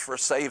 Jesus, for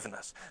saving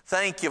us.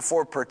 Thank you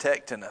for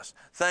protecting us.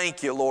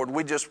 Thank you, Lord.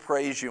 We just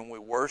praise you and we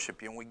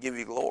worship you and we give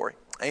you glory.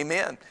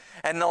 Amen.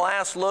 And the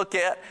last look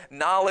at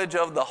knowledge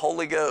of the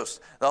Holy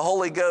Ghost. The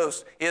Holy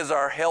Ghost is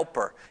our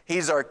helper.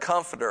 He's our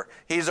comforter.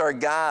 He's our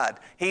guide.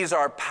 He's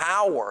our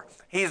power.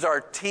 He's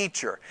our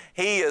teacher.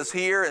 He is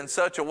here in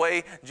such a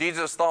way.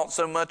 Jesus thought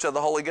so much of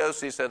the Holy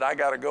Ghost, he said, I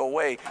got to go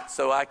away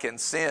so I can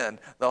send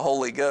the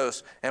Holy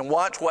Ghost. And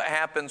watch what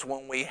happens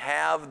when we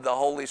have the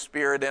Holy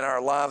Spirit in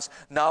our lives,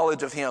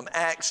 knowledge of Him.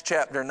 Acts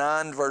chapter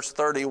 9, verse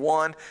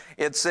 31,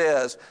 it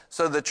says,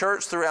 so the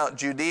church throughout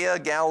Judea,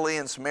 Galilee,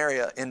 and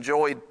Samaria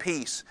enjoyed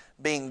peace,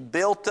 being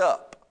built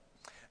up,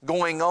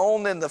 going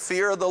on in the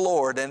fear of the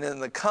Lord, and in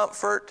the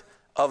comfort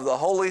of the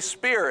Holy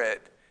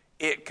Spirit,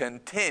 it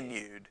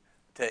continued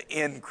to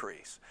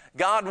increase.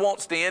 God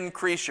wants to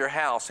increase your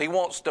house. He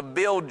wants to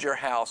build your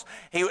house.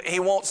 He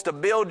wants to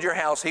build your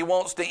house. He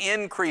wants to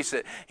increase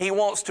it. He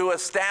wants to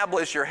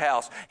establish your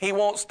house. He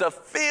wants to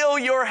fill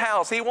your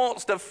house. He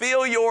wants to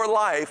fill your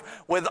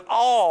life with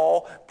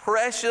all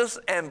precious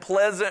and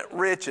pleasant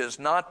riches,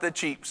 not the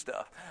cheap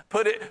stuff.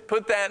 Put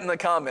that in the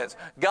comments.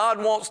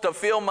 God wants to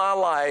fill my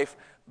life,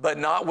 but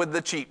not with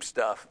the cheap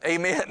stuff.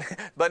 Amen.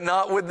 But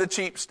not with the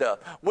cheap stuff.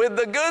 With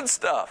the good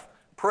stuff.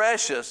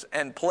 Precious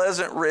and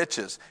pleasant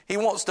riches. He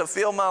wants to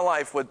fill my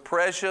life with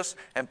precious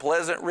and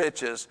pleasant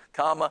riches,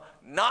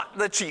 not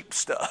the cheap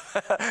stuff.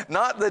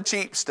 Not the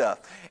cheap stuff.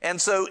 And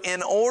so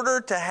in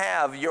order to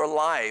have your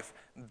life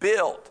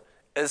built,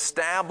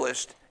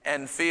 established,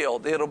 and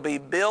filled, it'll be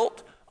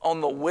built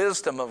on the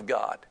wisdom of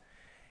God.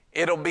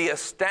 It'll be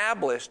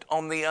established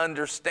on the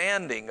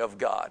understanding of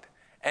God.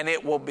 And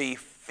it will be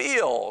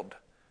filled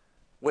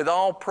with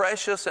all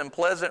precious and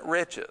pleasant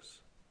riches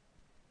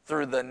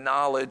through the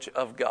knowledge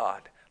of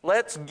God.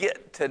 Let's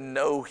get to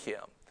know Him.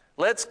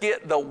 Let's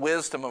get the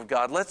wisdom of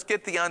God. Let's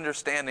get the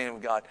understanding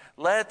of God.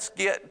 Let's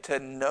get to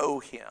know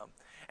Him.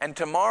 And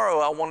tomorrow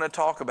I want to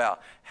talk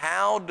about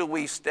how do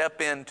we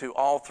step into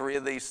all three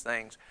of these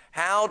things.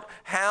 How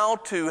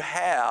to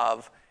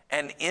have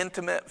an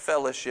intimate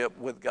fellowship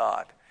with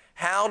God.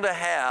 How to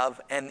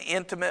have an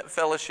intimate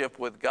fellowship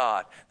with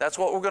God. That's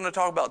what we're going to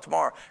talk about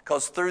tomorrow.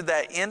 Because through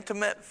that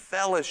intimate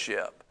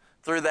fellowship,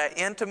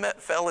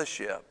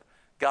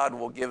 God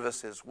will give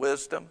us His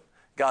wisdom,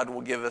 God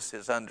will give us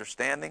His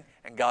understanding,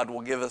 and God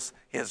will give us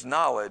His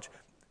knowledge,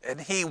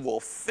 and He will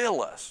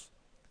fill us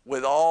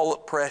with all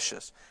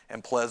precious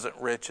and pleasant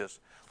riches.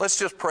 Let's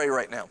just pray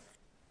right now.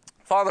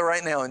 Father,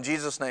 right now, in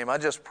Jesus' name, I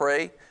just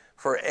pray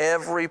for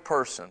every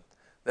person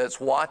that's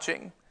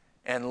watching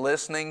and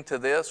listening to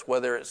this,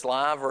 whether it's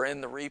live or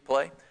in the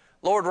replay.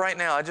 Lord, right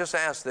now, I just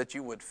ask that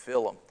you would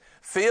fill them.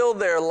 Fill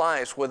their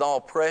lives with all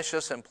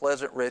precious and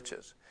pleasant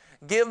riches.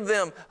 Give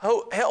them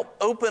help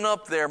open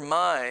up their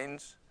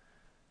minds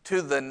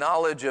to the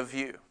knowledge of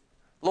you.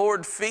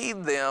 Lord,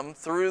 feed them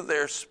through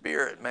their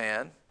spirit,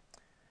 man.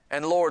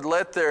 And Lord,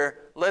 let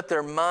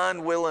their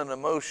mind, will, and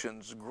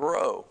emotions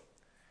grow.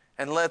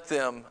 And let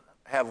them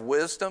have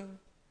wisdom,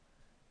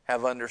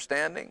 have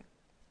understanding,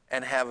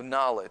 and have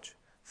knowledge.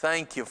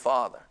 Thank you,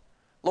 Father.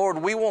 Lord,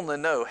 we want to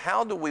know,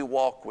 how do we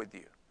walk with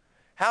you?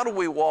 How do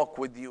we walk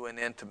with you in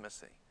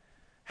intimacy?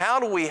 How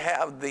do we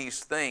have these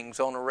things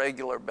on a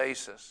regular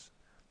basis?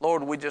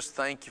 Lord, we just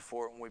thank you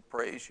for it and we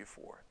praise you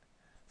for it.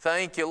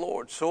 Thank you,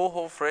 Lord.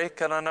 Soho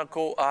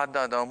frekanako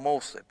adada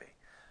mosebe.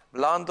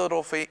 Blando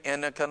rofe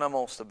enakana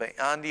mosebe.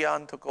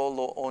 Andiantoko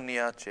lo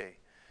oniache.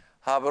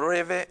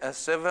 Habreve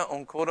aseva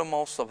onkora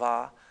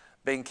mosava.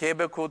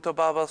 Benkebe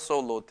kutababa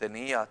solo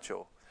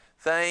teniacho.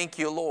 Thank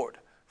you, Lord,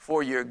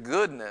 for your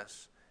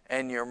goodness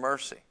and your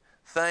mercy.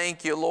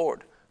 Thank you,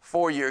 Lord,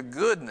 for your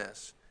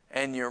goodness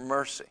and your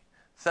mercy.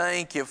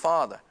 Thank you,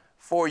 Father,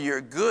 for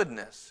your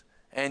goodness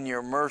and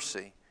your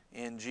mercy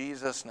in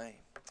Jesus' name.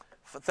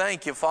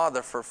 Thank you,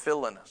 Father, for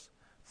filling us.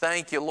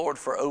 Thank you, Lord,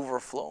 for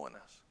overflowing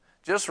us.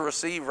 Just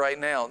receive right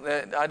now.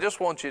 I just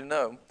want you to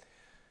know,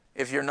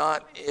 if you're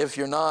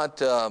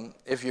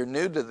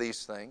new to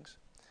these things,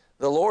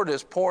 the Lord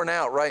is pouring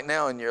out right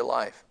now in your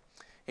life.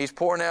 He's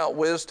pouring out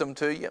wisdom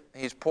to you.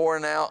 He's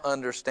pouring out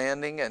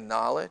understanding and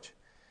knowledge.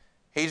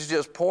 He's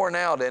just pouring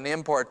out an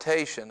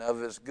impartation of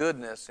His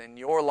goodness in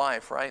your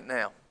life right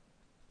now.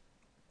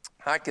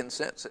 I can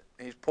sense it.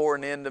 He's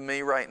pouring into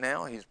me right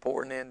now. He's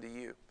pouring into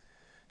you.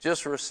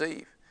 Just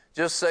receive.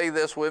 Just say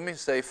this with me.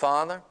 Say,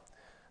 Father,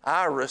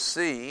 I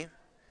receive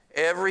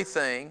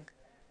everything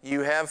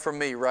you have for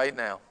me right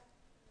now.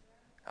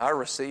 I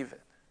receive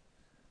it.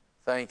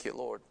 Thank you,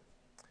 Lord.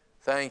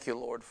 Thank you,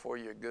 Lord, for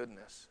your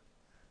goodness.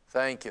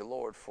 Thank you,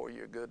 Lord, for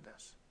your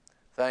goodness.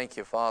 Thank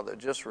you, Father.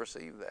 Just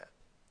receive that.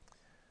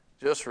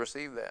 Just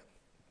receive that.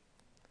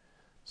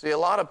 See, a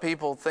lot of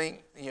people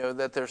think,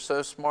 that they're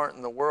so smart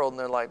in the world, and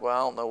they're like, well, I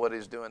don't know what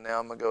He's doing now.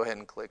 I'm going to go ahead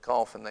and click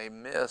off, and they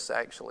miss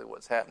actually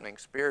what's happening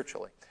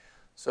spiritually.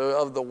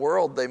 So of the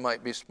world, they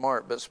might be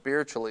smart, but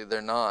spiritually,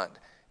 they're not.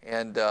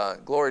 And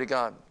glory to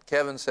God.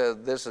 Kevin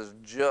said, this is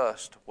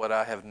just what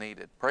I have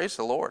needed. Praise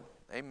the Lord.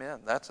 Amen.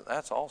 That's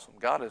awesome.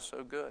 God is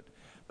so good.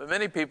 But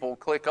many people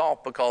click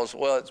off because,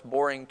 well, it's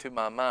boring to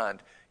my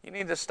mind. You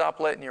need to stop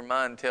letting your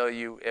mind tell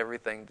you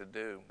everything to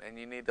do, and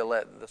you need to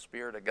let the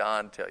Spirit of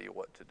God tell you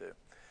what to do.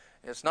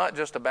 It's not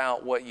just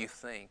about what you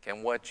think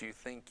and what you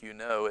think you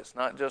know. It's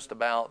not just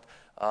about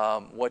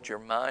what your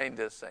mind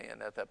is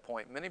saying at that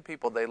point. Many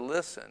people, they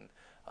listen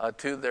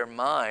to their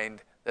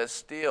mind that's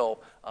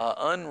still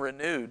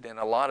unrenewed in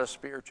a lot of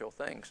spiritual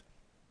things.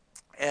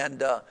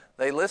 And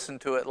they listen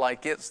to it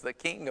like it's the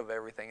king of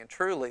everything. And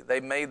truly, they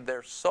made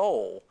their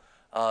soul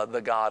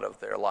the God of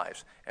their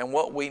lives. And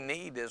what we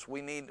need is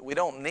we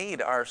don't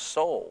need our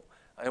soul.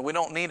 And we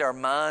don't need our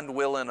mind,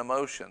 will, and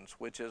emotions,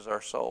 which is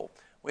our soul.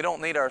 We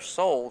don't need our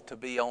soul to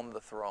be on the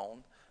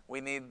throne.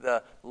 We need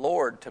the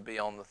Lord to be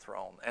on the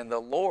throne. And the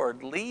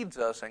Lord leads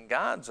us and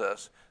guides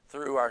us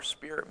through our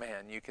spirit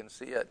man. You can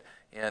see it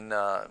in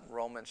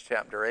Romans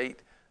chapter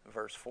 8,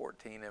 verse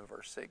 14 and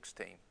verse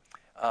 16.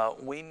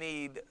 We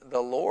need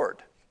the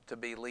Lord to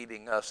be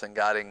leading us and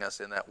guiding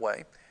us in that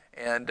way.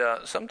 And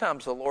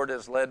sometimes the Lord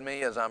has led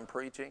me as I'm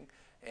preaching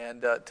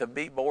and to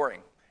be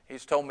boring.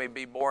 He's told me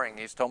be boring.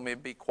 He's told me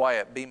be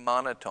quiet, be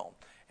monotone.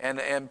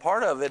 And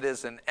part of it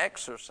is an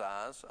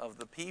exercise of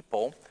the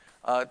people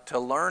to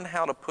learn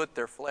how to put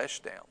their flesh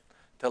down,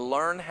 to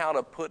learn how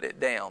to put it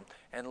down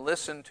and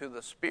listen to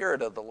the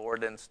Spirit of the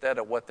Lord instead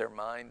of what their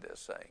mind is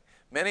saying.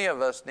 Many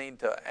of us need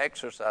to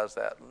exercise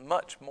that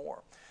much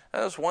more.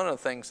 That's one of the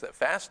things that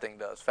fasting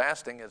does.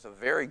 Fasting is a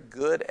very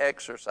good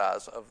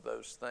exercise of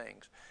those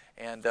things.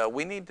 And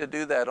we need to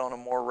do that on a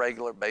more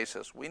regular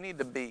basis. We need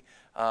to be,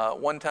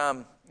 one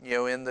time,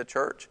 in the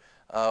church,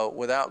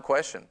 without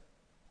question,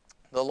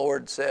 the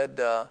Lord said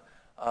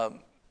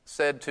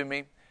to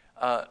me,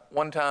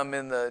 one time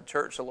in the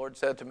church, the Lord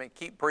said to me,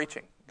 keep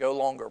preaching, go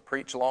longer,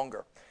 preach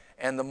longer.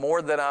 And the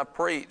more that I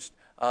preached,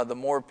 the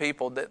more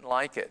people didn't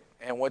like it.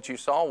 And what you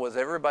saw was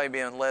everybody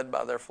being led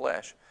by their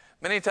flesh.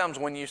 Many times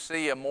when you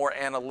see a more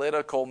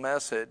analytical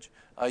message,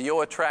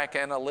 you'll attract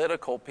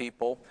analytical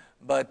people,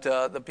 but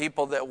the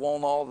people that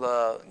want all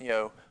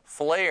the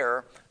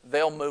flair,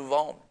 they'll move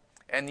on.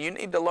 And you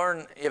need to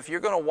learn, if you're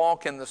going to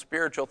walk in the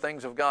spiritual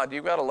things of God,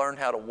 you've got to learn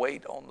how to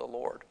wait on the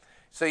Lord.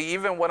 See,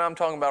 even what I'm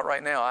talking about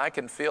right now, I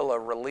can feel a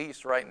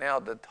release right now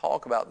to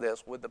talk about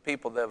this with the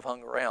people that have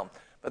hung around.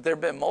 But there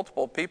have been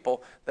multiple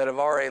people that have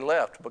already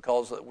left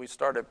because we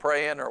started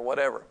praying or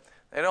whatever.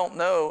 They don't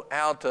know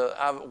how to.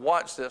 I've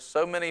watched this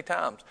so many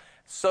times,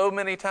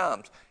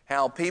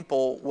 how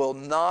people will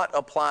not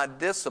apply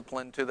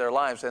discipline to their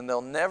lives, and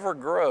they'll never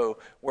grow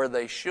where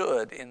they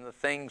should in the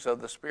things of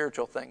the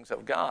spiritual things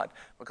of God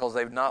because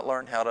they've not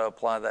learned how to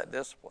apply that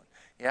discipline.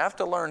 You have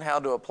to learn how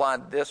to apply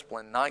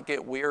discipline, not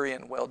get weary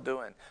in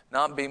well-doing,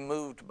 not be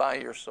moved by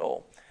your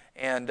soul.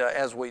 And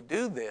as we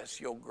do this,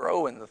 you'll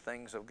grow in the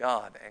things of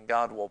God, and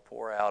God will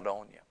pour out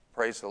on you.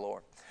 Praise the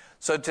Lord.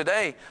 So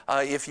today,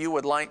 if you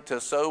would like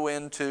to sow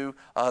into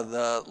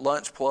the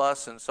Lunch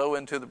Plus and sow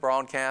into the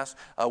broadcast,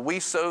 we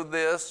sow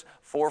this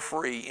for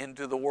free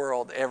into the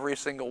world every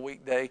single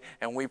weekday,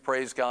 and we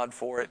praise God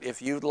for it.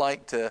 If you'd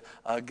like to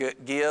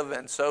give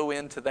and sow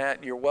into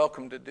that, you're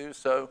welcome to do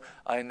so.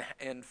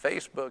 In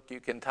Facebook, you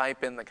can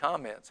type in the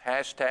comments,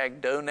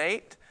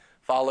 #donate,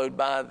 followed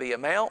by the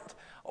amount.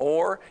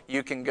 Or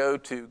you can go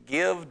to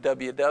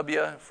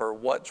GiveWW for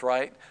what's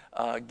right,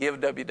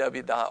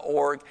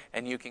 giveww.org,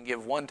 and you can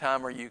give one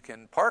time, or you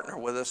can partner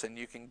with us and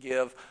you can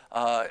give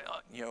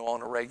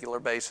on a regular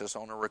basis,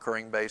 on a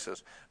recurring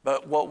basis.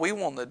 But what we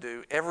want to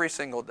do every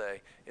single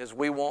day is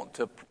we want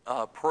to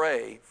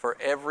pray for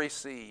every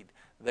seed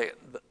that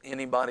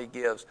anybody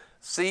gives.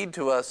 Seed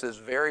to us is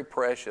very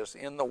precious.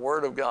 In the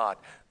Word of God,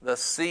 the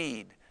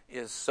seed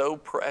is so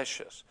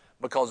precious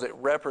because it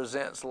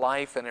represents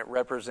life and it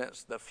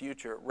represents the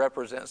future. It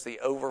represents the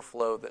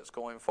overflow that's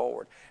going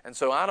forward. And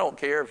so I don't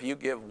care if you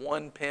give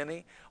 1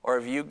 penny or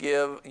if you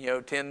give,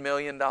 $10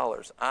 million.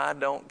 I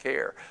don't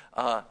care.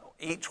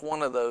 Each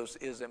one of those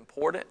is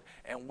important,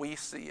 and we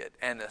see it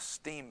and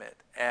esteem it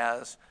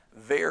as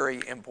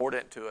very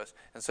important to us.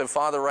 And so,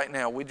 Father, right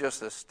now, we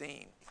just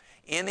esteem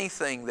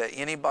anything that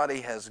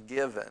anybody has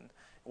given,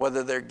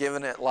 whether they're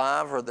giving it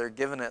live or they're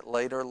giving it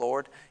later,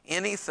 Lord,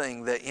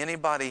 anything that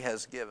anybody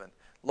has given,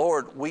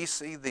 Lord, we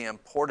see the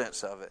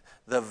importance of it,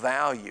 the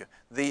value,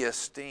 the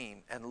esteem,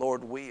 and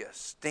Lord, we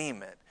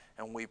esteem it,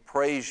 and we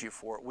praise you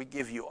for it. We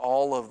give you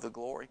all of the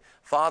glory.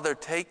 Father,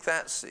 take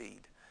that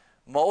seed,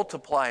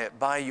 multiply it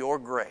by your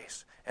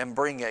grace, and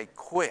bring a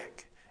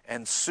quick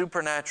and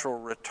supernatural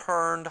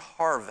returned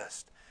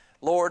harvest.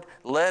 Lord,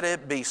 let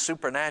it be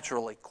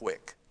supernaturally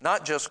quick,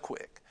 not just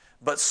quick,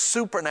 but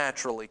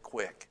supernaturally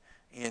quick.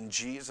 In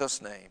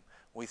Jesus' name,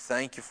 we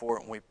thank you for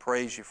it and we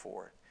praise you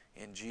for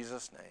it. In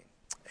Jesus' name,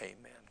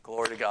 amen.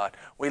 Glory to God.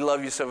 We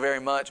love you so very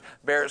much.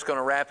 Barrett's going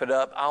to wrap it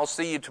up. I'll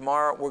see you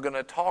tomorrow. We're going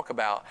to talk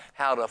about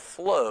how to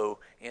flow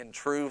in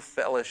true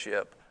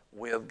fellowship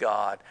with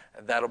God.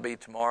 And that'll be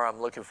tomorrow.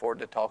 I'm looking forward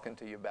to talking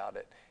to you about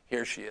it.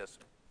 Here she is.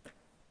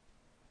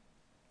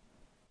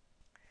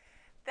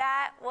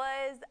 That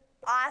was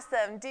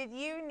awesome. Did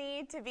you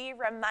need to be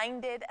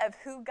reminded of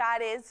who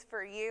God is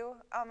for you?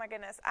 Oh my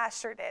goodness, I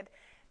sure did.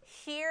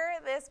 Hear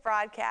this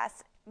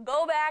broadcast.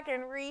 Go back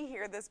and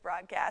rehear this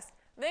broadcast.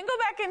 Then go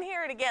back and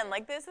hear it again.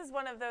 Like, this is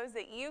one of those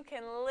that you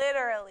can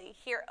literally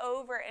hear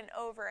over and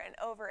over and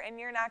over, and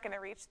you're not going to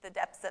reach the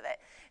depths of it.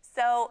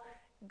 So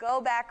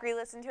go back,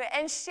 re-listen to it,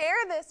 and share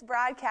this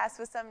broadcast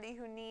with somebody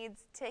who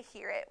needs to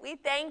hear it. We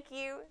thank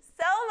you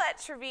so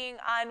much for being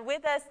on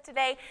with us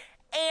today.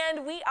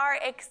 And we are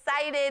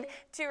excited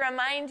to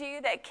remind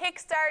you that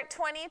Kickstart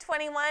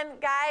 2021,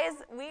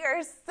 guys, we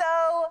are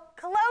so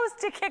close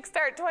to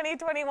Kickstart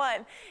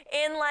 2021.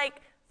 In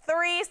like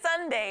 3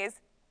 Sundays,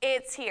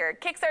 it's here.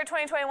 Kickstart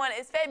 2021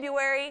 is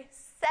February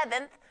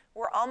 7th.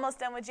 We're almost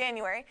done with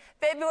January.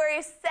 February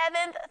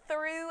 7th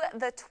through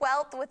the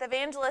 12th with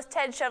Evangelist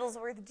Ted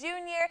Shuttlesworth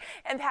Jr.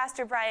 and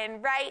Pastor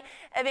Brian Wright.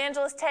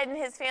 Evangelist Ted and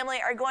his family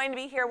are going to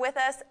be here with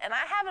us, and I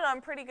have it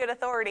on pretty good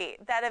authority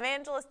that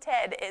Evangelist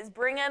Ted is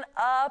bringing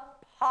a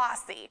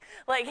posse.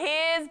 Like,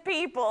 his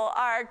people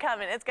are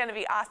coming. It's going to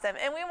be awesome.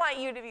 And we want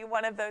you to be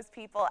one of those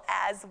people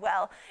as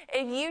well.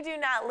 If you do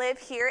not live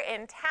here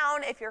in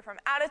town, if you're from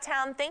out of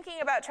town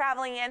thinking about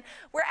traveling in,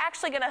 we're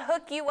actually going to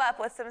hook you up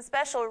with some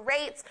special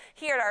rates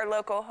here at our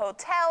local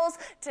hotels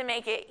to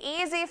make it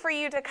easy for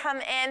you to come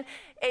in.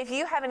 If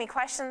you have any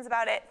questions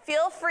about it,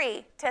 feel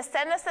free to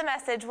send us a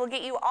message. We'll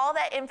get you all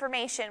that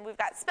information. We've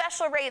got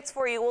special rates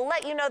for you. We'll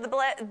let you know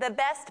the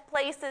best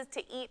places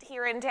to eat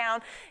here in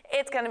town.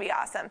 It's going to be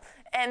awesome.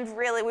 And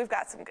really, we've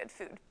got some good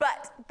food.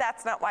 But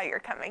that's not why you're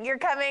coming. You're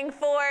coming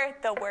for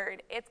the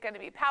Word. It's going to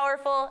be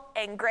powerful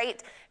and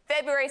great.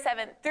 February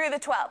 7th through the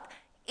 12th.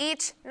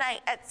 Each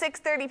night at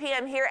 6:30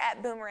 p.m. here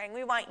at Boomerang.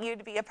 We want you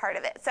to be a part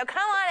of it. So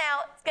come on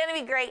out. It's going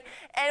to be great.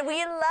 And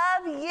we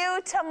love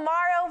you.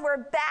 Tomorrow,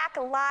 we're back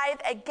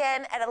live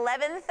again at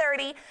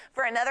 11:30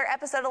 for another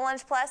episode of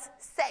Lunch Plus.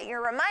 Set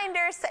your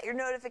reminders. Set your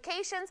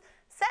notifications.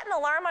 Set an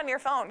alarm on your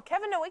phone.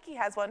 Kevin Nowicki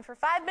has one for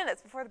 5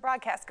 minutes before the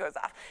broadcast goes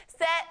off.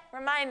 Set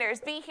reminders.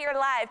 Be here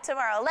live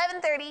tomorrow,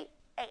 11:30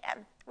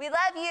 a.m. We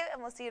love you,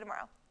 and we'll see you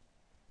tomorrow.